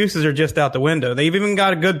the excuses are just out the window. They've even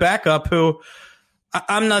got a good backup who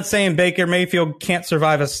I'm not saying Baker Mayfield can't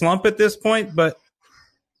survive a slump at this point, but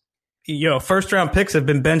first round picks have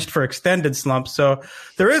been benched for extended slumps. So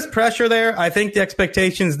there is pressure there. I think the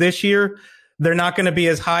expectations this year, they're not going to be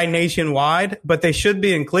as high nationwide, but they should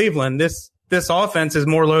be in Cleveland. This offense is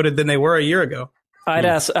more loaded than they were a year ago. I'd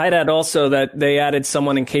add also that they added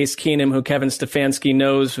someone in Case Keenum who Kevin Stefanski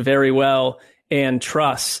knows very well and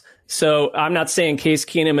trusts. So I'm not saying Case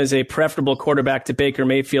Keenum is a preferable quarterback to Baker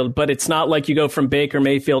Mayfield, but it's not like you go from Baker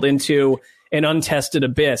Mayfield into an untested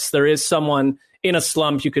abyss. There is someone in a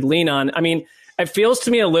slump you could lean on. I mean, it feels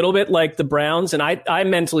to me a little bit like the Browns, and I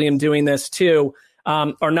mentally am doing this too,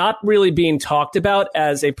 are not really being talked about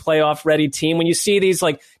as a playoff ready team. When you see these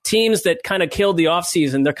like teams that kind of killed the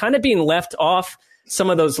offseason, they're kind of being left off some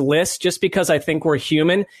of those lists just because I think we're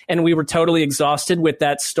human and we were totally exhausted with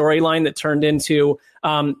that storyline that turned into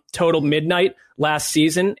total midnight last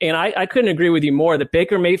season. And I couldn't agree with you more that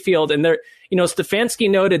Baker Mayfield and Stefanski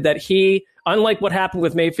noted that he, unlike what happened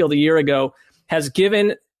with Mayfield a year ago, has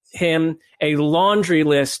given him a laundry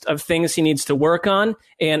list of things he needs to work on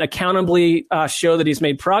and accountably show that he's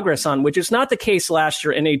made progress on, which is not the case last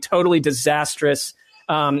year in a totally disastrous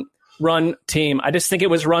run team. I just think it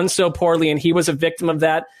was run so poorly, and he was a victim of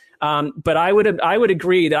that. But I would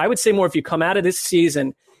agree that I would say more if you come out of this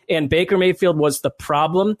season and Baker Mayfield was the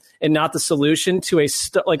problem and not the solution to a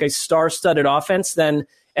star-studded offense, then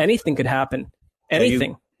anything could happen.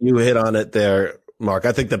 Anything. You hit on it there, Mark.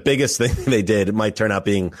 I think the biggest thing they did, it might turn out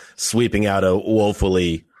being sweeping out a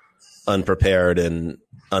woefully unprepared and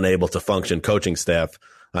unable to function coaching staff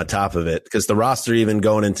on top of it, because the roster even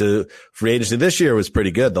going into free agency this year was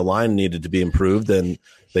pretty good. The line needed to be improved, and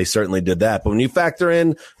they certainly did that. But when you factor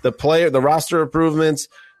in the roster improvements,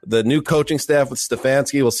 the new coaching staff with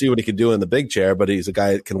Stefanski, we'll see what he can do in the big chair, but he's a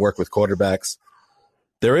guy that can work with quarterbacks.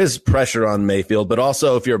 There is pressure on Mayfield, but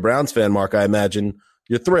also if you're a Browns fan, Mark, I imagine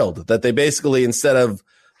you're thrilled that they basically, instead of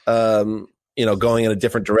going in a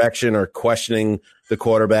different direction or questioning the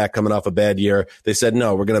quarterback coming off a bad year, they said,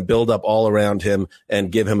 no, we're going to build up all around him and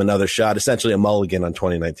give him another shot, essentially a mulligan on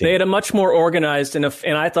 2019. They had a much more organized and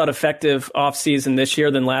I thought effective offseason this year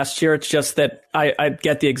than last year. It's just that I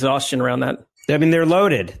get the exhaustion around that. I mean, they're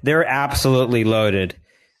loaded. They're absolutely loaded.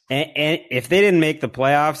 And if they didn't make the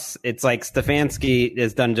playoffs, it's like Stefanski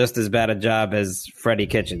has done just as bad a job as Freddie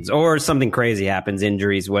Kitchens, or something crazy happens,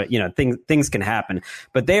 injuries, things can happen.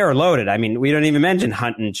 But they are loaded. I mean, we don't even mention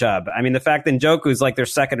Hunt and Chubb. I mean, the fact that Njoku's like their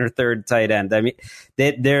second or third tight end. I mean,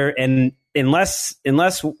 unless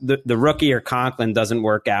the rookie or Conklin doesn't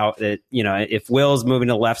work out, if Will's moving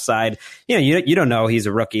to the left side, you don't know he's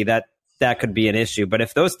a rookie. That that could be an issue. But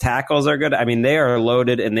if those tackles are good, I mean, they are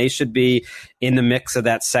loaded and they should be in the mix of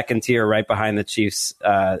that second tier right behind the Chiefs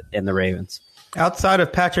and the Ravens. Outside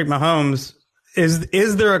of Patrick Mahomes,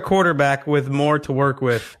 is there a quarterback with more to work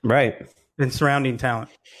with than surrounding talent?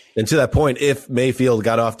 And to that point, if Mayfield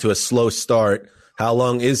got off to a slow start, how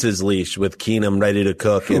long is his leash with Keenum ready to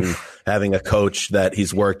cook and having a coach that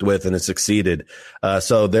he's worked with and has succeeded?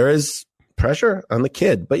 So there is pressure on the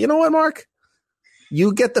kid. But you know what, Mark?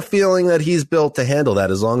 You get the feeling that he's built to handle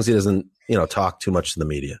that as long as he doesn't, talk too much to the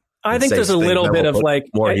media. I think there's a little bit of like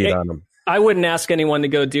more heat on him. I wouldn't ask anyone to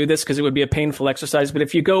go do this because it would be a painful exercise. But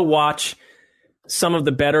if you go watch some of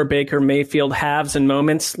the better Baker Mayfield halves and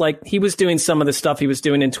moments, like he was doing some of the stuff he was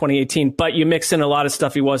doing in 2018, but you mix in a lot of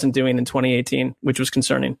stuff he wasn't doing in 2018, which was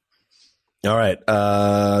concerning. All right.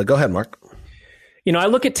 Go ahead, Mark. I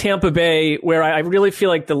look at Tampa Bay where I really feel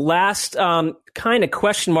like the last kind of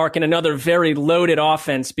question mark in another very loaded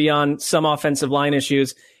offense beyond some offensive line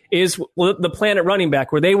issues is the plan at running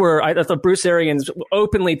back, where I thought Bruce Arians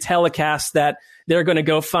openly telecast that they're going to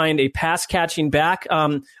go find a pass catching back,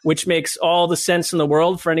 which makes all the sense in the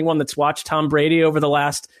world for anyone that's watched Tom Brady over the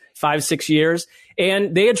last 5-6 years.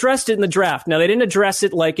 And they addressed it in the draft. Now, they didn't address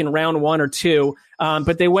it like in round 1 or 2,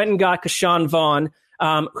 but they went and got Keyshawn Vaughn,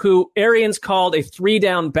 who Arians called a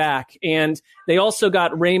 3-down back. And they also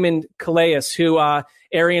got Raymond Calais, who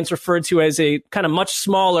Arians referred to as a kind of much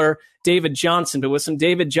smaller David Johnson, but with some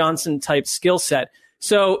David Johnson type skill set.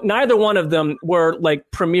 So neither one of them were like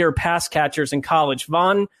premier pass catchers in college.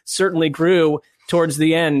 Vaughn certainly grew towards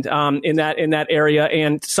the end in that area,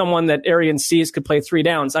 and someone that Arians sees could play 3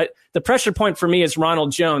 downs. The pressure point for me is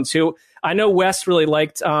Ronald Jones, who I know Wes really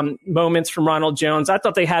liked moments from Ronald Jones. I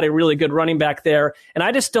thought they had a really good running back there, and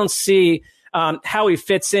I just don't see how he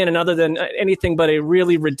fits in, and other than anything but a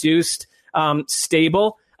really reduced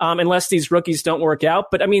stable. Unless these rookies don't work out.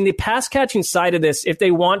 But I mean, the pass catching side of this, if they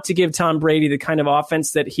want to give Tom Brady the kind of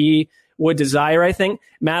offense that he would desire, I think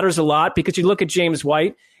matters a lot, because you look at James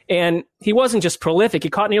White and he wasn't just prolific. He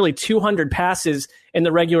caught nearly 200 passes in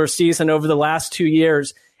the regular season over the last 2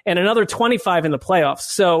 years and another 25 in the playoffs.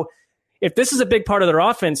 So if this is a big part of their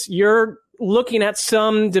offense, you're looking at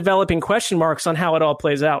some developing question marks on how it all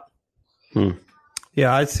plays out.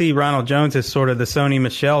 Yeah, I see Ronald Jones as sort of the Sony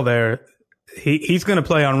Michel there. He's going to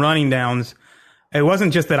play on running downs. It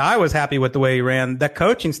wasn't just that I was happy with the way he ran. The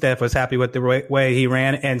coaching staff was happy with the way he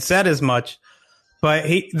ran and said as much. But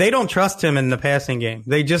they don't trust him in the passing game.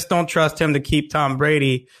 They just don't trust him to keep Tom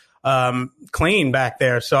Brady clean back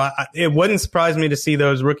there. So it wouldn't surprise me to see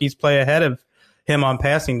those rookies play ahead of him on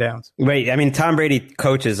passing downs. Right. I mean, Tom Brady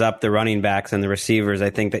coaches up the running backs and the receivers. I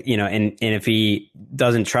think that, and if he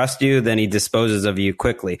doesn't trust you, then he disposes of you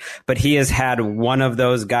quickly. But he has had one of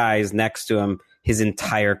those guys next to him his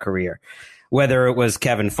entire career, whether it was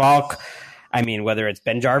Kevin Falk. I mean, whether it's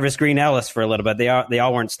Ben Jarvis, Green Ellis for a little bit, they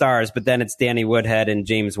all weren't stars, but then it's Danny Woodhead and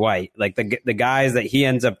James White, like the guys that he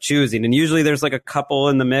ends up choosing. And usually there's like a couple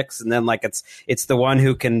in the mix, and then like it's the one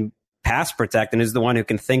who can pass protect and is the one who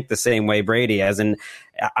can think the same way Brady has. And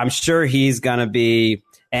I'm sure he's going to be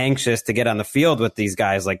anxious to get on the field with these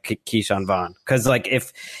guys like Keyshawn Vaughn. Cause like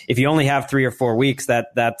if you only have 3 or 4 weeks,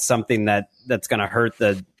 that's something that's going to hurt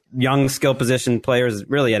the young skill position players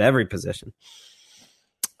really at every position.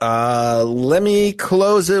 Let me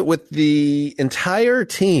close it with the entire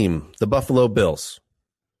team, the Buffalo Bills.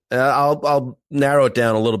 I'll narrow it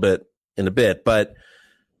down a little bit in a bit, but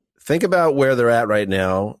think about where they're at right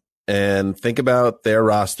now. And think about their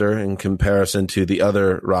roster in comparison to the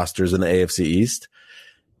other rosters in the AFC East,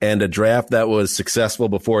 and a draft that was successful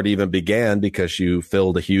before it even began because you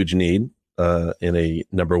filled a huge need in a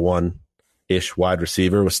number 1-ish wide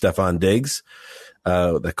receiver with Stephon Diggs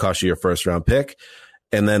that cost you your first-round pick.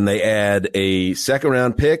 And then they add a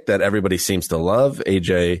second-round pick that everybody seems to love,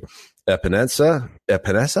 AJ Epinesa.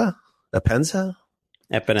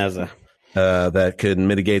 That could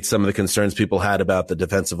mitigate some of the concerns people had about the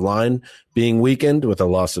defensive line being weakened with the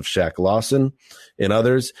loss of Shaq Lawson and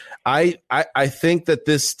others. I think that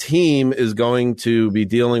this team is going to be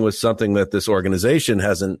dealing with something that this organization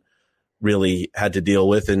hasn't really had to deal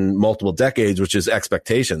with in multiple decades, which is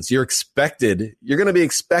expectations. You're going to be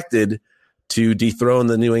expected to dethrone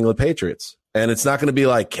the New England Patriots. And it's not going to be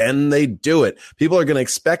like, can they do it? People are going to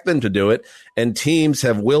expect them to do it. And teams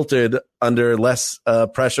have wilted under less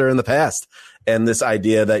pressure in the past. And this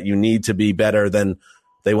idea that you need to be better than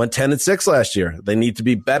they went 10-6 last year. They need to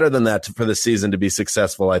be better than that for the season to be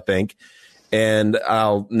successful, I think. And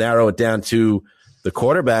I'll narrow it down to the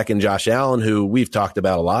quarterback in Josh Allen, who we've talked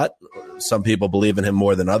about a lot. Some people believe in him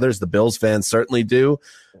more than others. The Bills fans certainly do.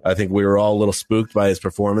 I think we were all a little spooked by his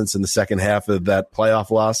performance in the second half of that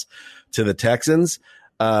playoff loss. to the Texans.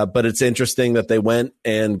 But it's interesting that they went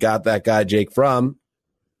and got that guy, Jake Fromm,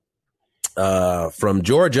 from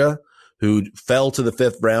Georgia, who fell to the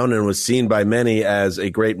 5th round and was seen by many as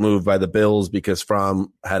a great move by the Bills because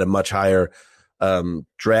Fromm had a much higher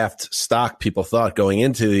draft stock, people thought, going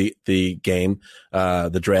into the game,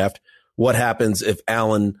 the draft. What happens if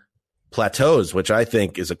Allen plateaus, which I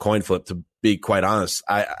think is a coin flip, to be quite honest.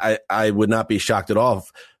 I would not be shocked at all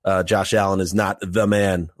if Josh Allen is not the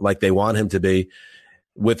man like they want him to be,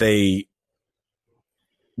 with a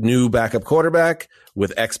new backup quarterback,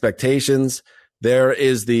 with expectations. There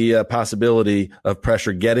is the possibility of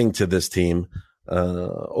pressure getting to this team,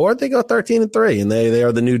 or they go 13-3 and they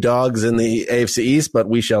are the new dogs in the AFC East, but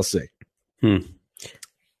we shall see.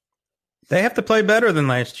 They have to play better than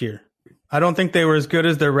last year. I don't think they were as good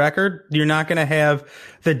as their record. You're not going to have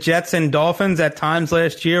the Jets and Dolphins at times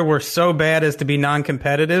last year were so bad as to be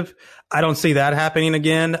non-competitive. I don't see that happening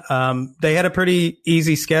again. They had a pretty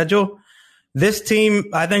easy schedule. This team,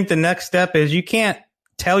 I think the next step is you can't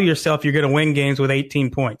tell yourself you're going to win games with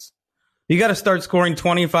 18 points. You got to start scoring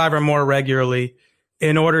 25 or more regularly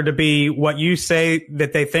in order to be what you say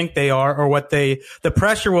that they think they are, or what the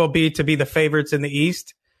pressure will be to be the favorites in the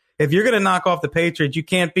East. If you're going to knock off the Patriots, you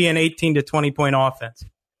can't be an 18 to 20 point offense.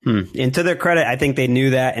 And to their credit, I think they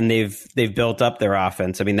knew that, and they've built up their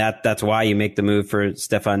offense. I mean, that's why you make the move for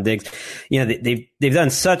Stefon Diggs. You know, they've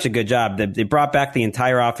done such a good job. They brought back the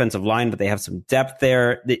entire offensive line, but they have some depth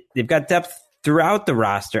there. They've got depth throughout the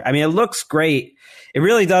roster. I mean, it looks great. It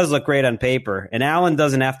really does look great on paper. And Allen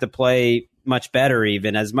doesn't have to play much better,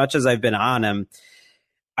 even as much as I've been on him.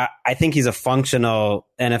 I think he's a functional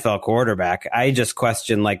NFL quarterback. I just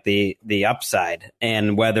question like the upside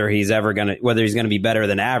and whether he's going to be better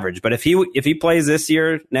than average. But if he plays this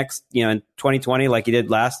year, next, in 2020, like he did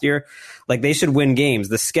last year, like they should win games.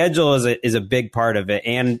 The schedule is a big part of it.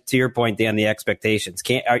 And to your point, Dan, the expectations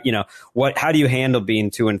how do you handle being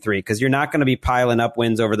 2-3? Because you're not going to be piling up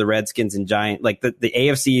wins over the Redskins and Giants. Like the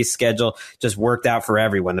AFC schedule just worked out for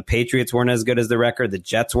everyone. The Patriots weren't as good as the record. The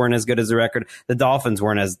Jets weren't as good as the record. The Dolphins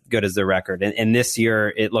weren't as good as the record. And this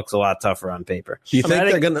year it looks a lot tougher on paper. Do you think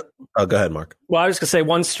they're going to? Oh, go ahead, Mark. Well, I was going to say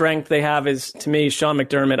one strength they have is, to me, Sean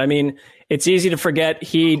McDermott. I mean, it's easy to forget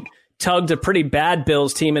he tugged a pretty bad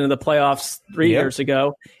Bills team into the playoffs 3 years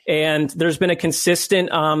ago. And there's been a consistent,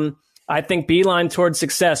 I think, beeline towards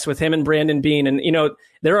success with him and Brandon Beane. And,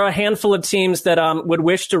 there are a handful of teams that would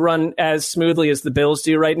wish to run as smoothly as the Bills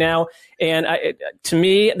do right now. And to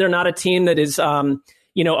me, they're not a team that is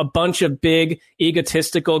a bunch of big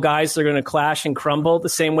egotistical guys that are going to clash and crumble the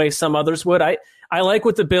same way some others would. I like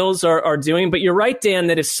what the Bills are doing, but you're right, Dan,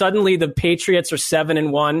 that if suddenly the Patriots are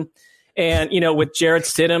 7-1 and, with Jarrett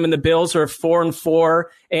Stidham and the Bills are 4-4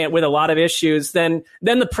 and with a lot of issues, then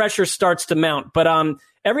the pressure starts to mount. But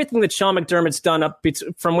everything that Sean McDermott's done up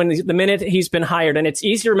from the minute he's been hired, and it's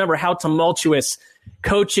easy to remember how tumultuous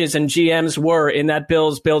coaches and GMs were in that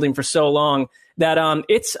Bills building for so long, that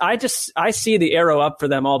I see the arrow up for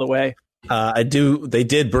them all the way. I do. They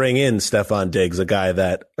did bring in Stefon Diggs, a guy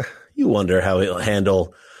that you wonder how he'll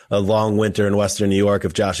handle a long winter in Western New York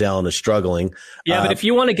if Josh Allen is struggling. Yeah, but if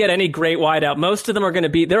you want to get any great wideout, most of them are going to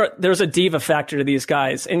be there. There's a diva factor to these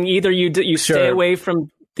guys, and either you stay away from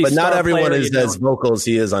these. But not everyone is as vocal as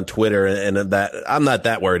he is on Twitter, and that I'm not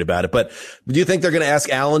that worried about it. But do you think they're going to ask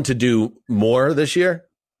Allen to do more this year?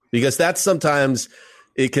 Because that's sometimes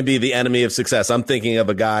it can be the enemy of success. I'm thinking of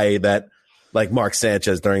a guy that, like Mark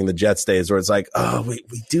Sanchez during the Jets days, where it's like, oh, we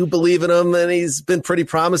do believe in him, and he's been pretty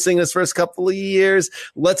promising his first couple of years.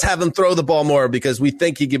 Let's have him throw the ball more because we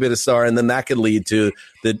think he could be a star, and then that could lead to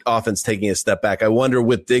the offense taking a step back. I wonder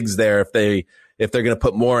with Diggs there if they're going to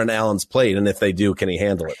put more on Allen's plate, and if they do, can he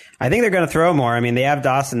handle it? I think they're going to throw more. I mean, they have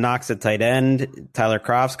Dawson Knox at tight end, Tyler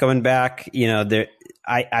Kroft's coming back.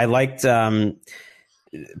 I liked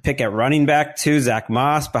pick at running back too, Zach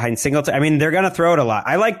Moss behind Singleton. I mean, they're going to throw it a lot.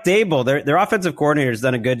 I like Dable. Their offensive coordinator has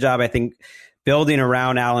done a good job, I think, building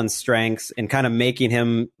around Allen's strengths and kind of making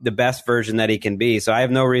him the best version that he can be. So I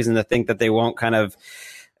have no reason to think that they won't kind of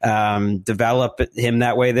develop him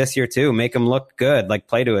that way this year too, make him look good, like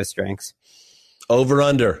play to his strengths. Over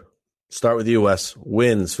under. Start with you, Wes.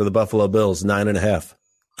 Wins for the Buffalo Bills, 9.5.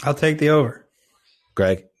 I'll take the over.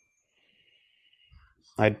 Greg?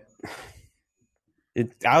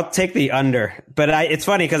 I'll take the under, but it's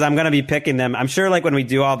funny because I'm going to be picking them. I'm sure, like when we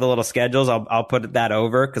do all the little schedules, I'll put that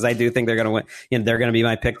over because I do think they're going to win. They're going to be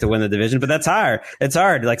my pick to win the division, but that's hard. It's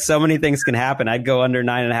hard. Like so many things can happen. I'd go under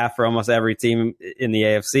 9.5 for almost every team in the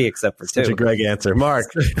AFC except for 2. Such a Greg answer, Mark.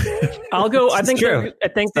 I'll go. I think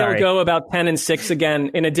they'll go about 10-6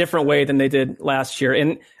 again in a different way than they did last year.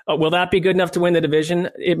 And will that be good enough to win the division?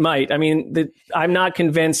 It might. I mean, I'm not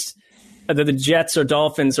convinced that the Jets or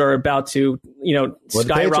Dolphins are about to,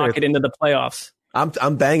 skyrocket into the playoffs.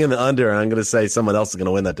 I'm banging the under, and I'm going to say someone else is going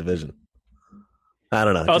to win that division. I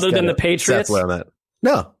don't know. Other than the Patriots? Where I'm at.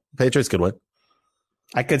 No, Patriots could win.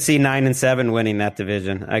 I could see 9-7 winning that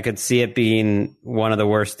division. I could see it being one of the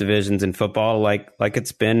worst divisions in football, like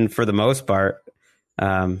it's been for the most part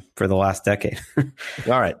for the last decade.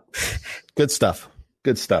 All right. Good stuff.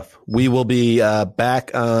 Good stuff. We will be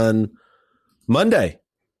back on Monday.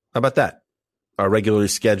 How about that? Our regularly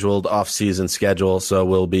scheduled off-season schedule. So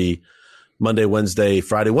we'll be Monday, Wednesday,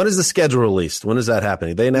 Friday. When is the schedule released? When is that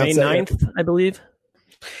happening? They announced May 9th, I believe.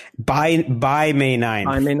 By May 9th.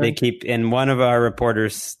 By May 9th. They keep, and one of our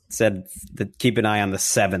reporters said that keep an eye on the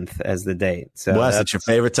 7th as the date. So Wes, that's your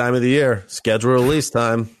favorite time of the year. Schedule release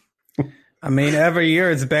time. I mean, every year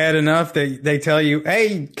it's bad enough that they tell you,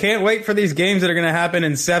 hey, can't wait for these games that are going to happen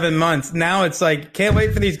in 7 months. Now it's like, can't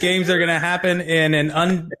wait for these games that are going to happen in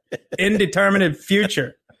an indeterminate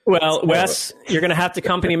future. Well, Wes, you're going to have to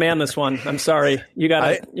company man this one. I'm sorry. You're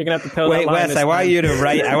going to have to toe wait, that line. Wes, I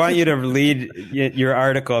want you to lead your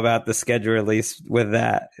article about the schedule release with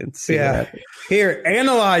that. And see Here,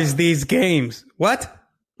 analyze these games. What?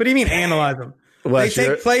 What do you mean analyze them? Wes, they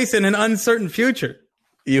take place in an uncertain future.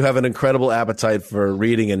 You have an incredible appetite for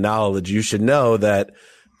reading and knowledge. You should know that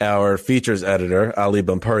our features editor, Ali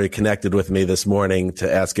Bampuri, connected with me this morning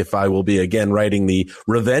to ask if I will be again writing the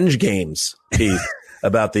Revenge Games piece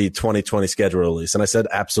about the 2020 schedule release. And I said,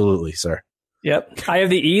 absolutely, sir. Yep. I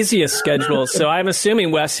have the easiest schedule. So I'm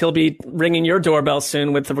assuming, Wes, he'll be ringing your doorbell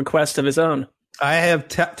soon with a request of his own. I have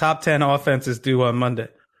top 10 offenses due on Monday.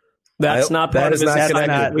 That's not part of his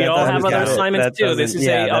assignment. We all have other assignments too. This is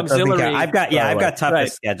a auxiliary. I've got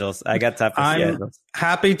toughest schedules. I got toughest schedules. I'm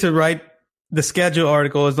happy to write the schedule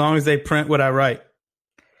article as long as they print what I write.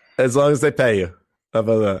 As long as they pay you. How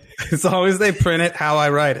about that? As long as they print it how I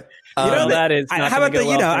write it. That is. How about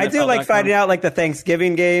I do like finding out like the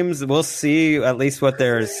Thanksgiving games. We'll see at least what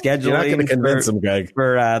they're scheduling. You're not going to convince them, Greg,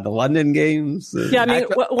 for the London games. Yeah, I mean,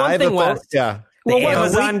 one thing, Wes. Yeah. The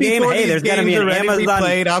Amazon game. Hey, there's going to be an Amazon.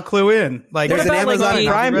 Played, I'll clue in. Like there's an Amazon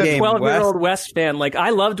Prime game. 12-year-old West fan. Like I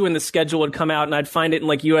loved when the schedule would come out and I'd find it in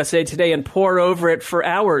like USA Today and pore over it for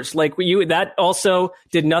hours. Like that also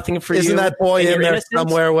did nothing for you. Isn't that boy in there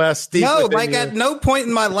somewhere, West? No, like at no point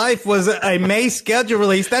in my life was a May schedule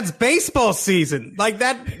release. That's baseball season. Like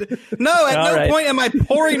that. No, at no point am I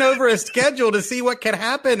poring over a schedule to see what can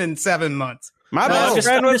happen in 7 months. I'm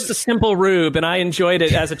just a simple rube, and I enjoyed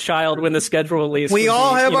it as a child when the schedule released. We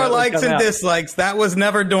all have our likes and dislikes. That was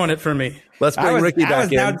never doing it for me. Let's bring Ricky back in. I was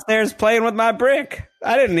downstairs playing with my brick.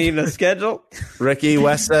 I didn't need a schedule. Ricky,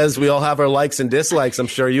 Wes says we all have our likes and dislikes. I'm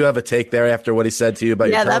sure you have a take there after what he said to you about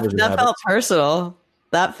your television that felt personal.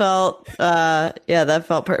 That felt,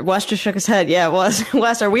 Wes just shook his head. Yeah, it was.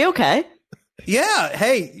 Wes, are we okay? Yeah.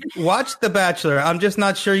 Hey, watch The Bachelor. I'm just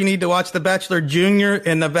not sure you need to watch The Bachelor Junior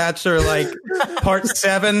and The Bachelor, like part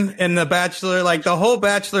 7 and The Bachelor, like the whole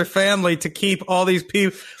Bachelor family to keep all these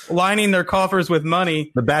people lining their coffers with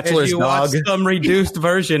money. The Bachelor's as you dog. Watch some reduced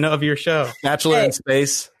version of your show. Bachelor in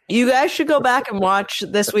Space. You guys should go back and watch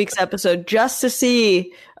this week's episode just to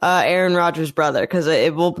see Aaron Rodgers' brother, because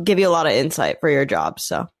it will give you a lot of insight for your job.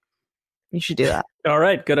 So you should do that. All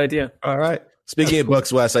right. Good idea. All right. Speaking of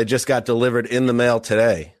books, Wes, I just got delivered in the mail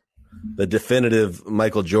today the definitive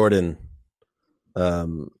Michael Jordan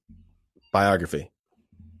biography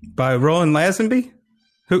by Roland Lazenby.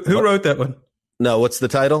 Who wrote that one? No, what's the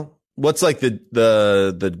title? What's like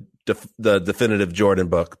the definitive Jordan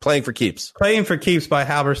book? Playing for Keeps. Playing for Keeps by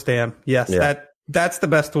Halberstam. Yes, yeah. That's the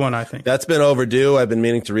best one, I think. That's been overdue. I've been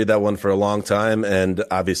meaning to read that one for a long time, and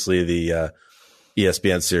obviously the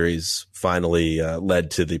ESPN series finally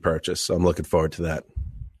led to the purchase. So I'm looking forward to that.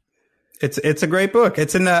 It's a great book.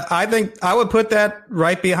 It's in the, I think I would put that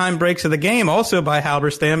right behind Breaks of the Game, also by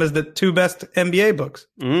Halberstam, as the 2 best NBA books.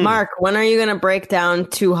 Mark, when are you going to break down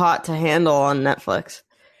Too Hot to Handle on Netflix?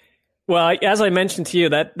 Well, as I mentioned to you,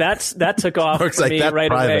 that took off for me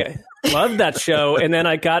right away. Loved that show. And then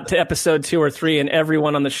I got to episode 2 or 3 and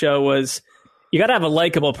everyone on the show was, you got to have a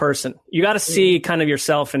likable person. You got to see kind of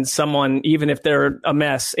yourself in someone, even if they're a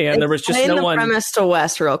mess. And there was just no one. Premise to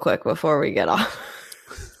Wes real quick before we get off.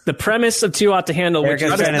 The premise of Too Hot to Handle, which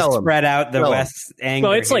is trying to spread out the West anger.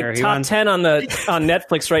 Well, it's like top 10 on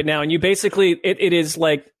Netflix right now, and you basically it is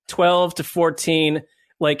like 12 to 14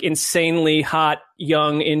 like insanely hot,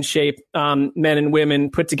 young, in shape men and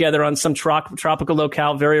women put together on some tropical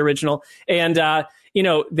locale, very original, and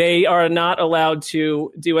they are not allowed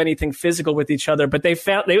to do anything physical with each other, but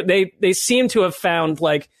they seem to have found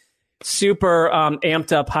like super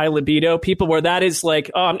amped up high libido people where that is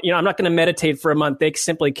like, I'm not going to meditate for a month. They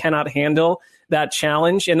simply cannot handle that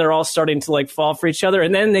challenge, and they're all starting to like fall for each other,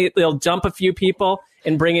 and then they'll dump a few people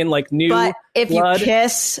and bring in like new But if blood. you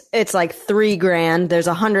kiss, it's like $3,000. There's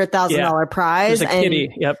 $100,000 prize. There's a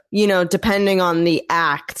kitty. Yep. Depending on the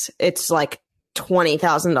act, it's like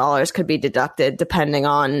 $20,000 could be deducted depending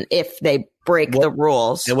on if they break the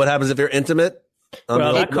rules. And what happens if you're intimate?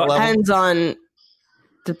 Depends on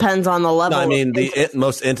the level. No, I mean the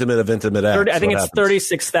most intimate of intimate acts. I think it's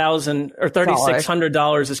 $36,000 or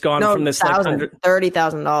 $3,600 has gone from this like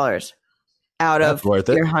 $30,000 out of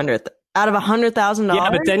your $100,000. Out of $100,000.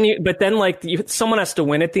 Yeah, but then someone has to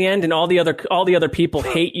win at the end, and all the other people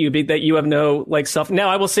hate you that you have no like self. Now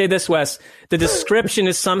I will say this, Wes: the description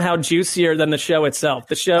is somehow juicier than the show itself.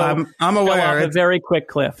 The show, I'm aware, a very quick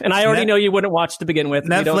cliff, and I already know you wouldn't watch to begin with.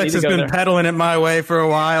 Netflix has been peddling it my way for a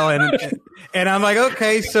while, and I'm like,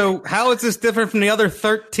 okay, so how is this different from the other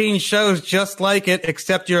 13 shows just like it,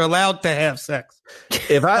 except you're allowed to have sex?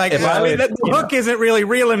 The hook isn't really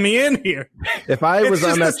reeling me in here. If I was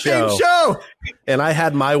on that show and I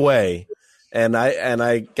had my way and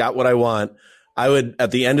I got what I want, I would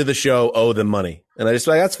at the end of the show owe them money. And I just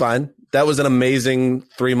like, that's fine. That was an amazing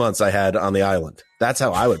 3 months I had on the island. That's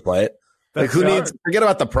how I would play it. Forget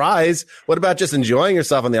about the prize. What about just enjoying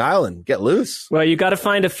yourself on the island? Get loose. Well, you got to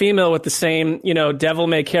find a female with the same, devil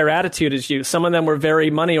may care attitude as you. Some of them were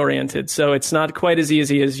very money oriented. So it's not quite as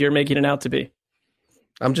easy as you're making it out to be.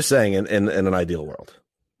 I'm just saying in an ideal world.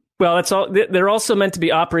 Well, that's all. They're also meant to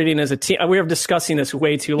be operating as a team. We are discussing this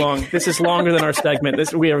way too long. This is longer than our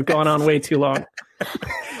segment. We have gone on way too long.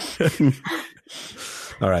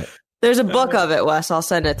 All right. There's a book of it, Wes. I'll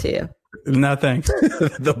send it to you. No thanks.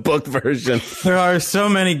 The book version. There are so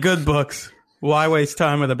many good books. Why waste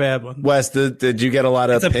time with a bad one? Wes, did you get a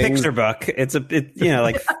lot of pings? It's a pings? picture book. It's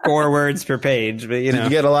like 4 words per page. But Did you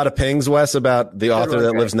get a lot of pings, Wes, about the author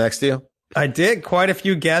that lives next to you? I did. Quite a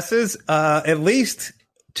few guesses. At least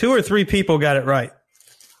 2 or 3 people got it right.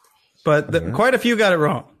 But quite a few got it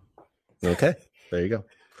wrong. Okay. There you go.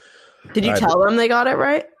 Did you tell them they got it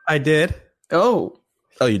right? I did. Oh,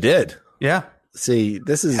 you did? Yeah. See,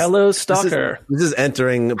 this is... Hello, stalker. This is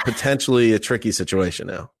entering potentially a tricky situation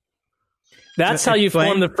now. That's how you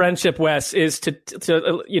form the friendship, Wes, is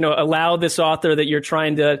to allow this author that you're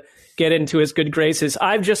trying to get into his good graces.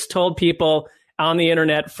 I've just told people on the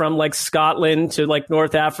internet from like Scotland to like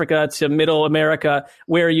North Africa to Middle America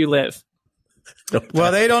where you live.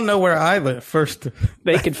 Well, they don't know where I live first.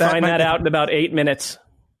 They could find that out in about 8 minutes.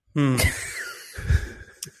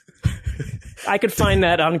 I could find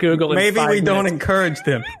that on Google. Maybe we minutes. Don't encourage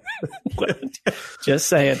them. Just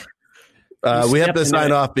saying. We have to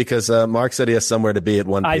sign off because Mark said he has somewhere to be at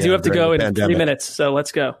 1 p.m. I do have to go in pandemic. 3 minutes, so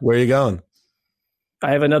let's go. Where are you going?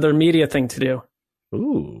 I have another media thing to do.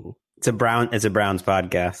 Ooh. It's a Browns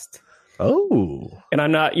podcast. Oh. And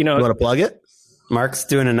I'm not, You want to plug it? Mark's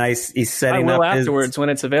doing he's setting up. I will up afterwards when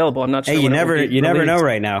it's available. I'm not sure. Hey, you never know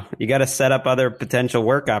right now. You got to set up other potential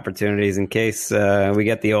work opportunities in case we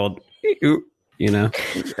get the old,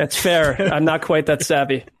 That's fair. I'm not quite that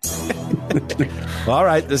savvy. All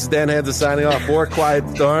right. This is Dan Hanzus signing off for Quiet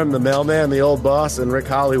Storm, the mailman, the old boss, and Rick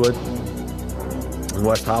Hollywood in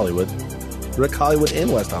West Hollywood. Rick Hollywood in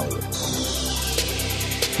West Hollywood.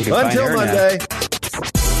 Until Monday.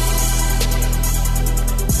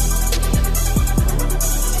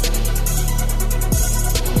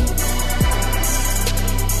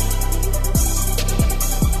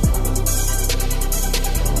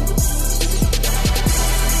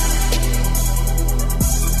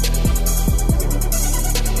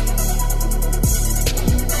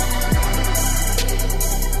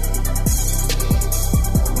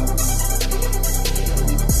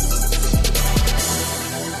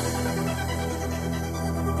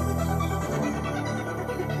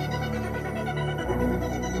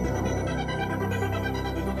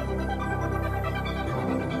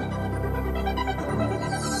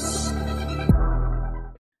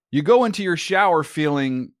 You go into your shower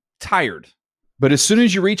feeling tired, but as soon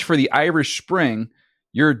as you reach for the Irish Spring,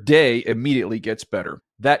 your day immediately gets better.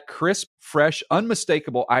 That crisp, fresh,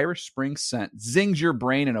 unmistakable Irish Spring scent zings your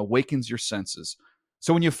brain and awakens your senses.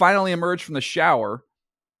 So when you finally emerge from the shower,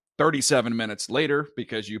 37 minutes later,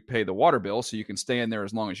 because you pay the water bill so you can stay in there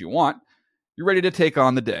as long as you want, you're ready to take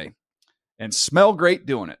on the day and smell great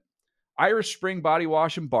doing it. Irish Spring Body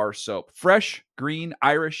Wash and Bar Soap. Fresh, green,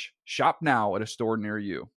 Irish. Shop now at a store near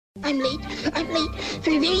you. I'm late for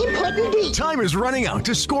a very important date. Time is running out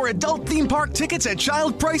to score adult theme park tickets at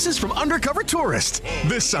child prices from Undercover Tourist.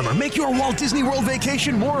 This summer, make your Walt Disney World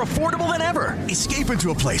vacation more affordable than ever. Escape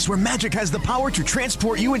into a place where magic has the power to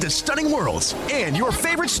transport you into stunning worlds and your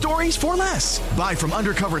favorite stories for less. Buy from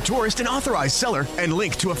Undercover Tourist, an authorized seller, and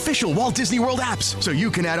link to official Walt Disney World apps so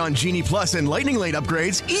you can add on Genie Plus and Lightning Lane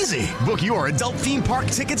upgrades easy. Book your adult theme park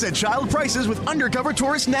tickets at child prices with Undercover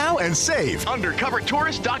Tourist now and save.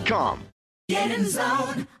 UndercoverTourist.com. Get in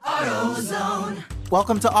zone, AutoZone.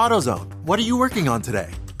 Welcome to AutoZone. What are you working on today?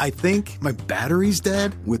 I think my battery's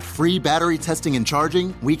dead. With free battery testing and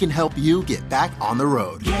charging, we can help you get back on the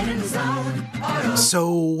road. Get in zone, AutoZone.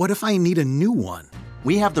 So what if I need a new one?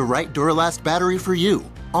 We have the right Duralast battery for you,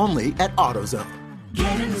 only at AutoZone.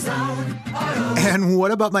 Get in zone, AutoZone. And what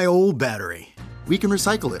about my old battery? We can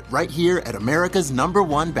recycle it right here at America's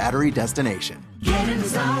 #1 battery destination. Get in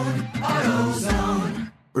zone, AutoZone.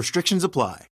 Restrictions apply.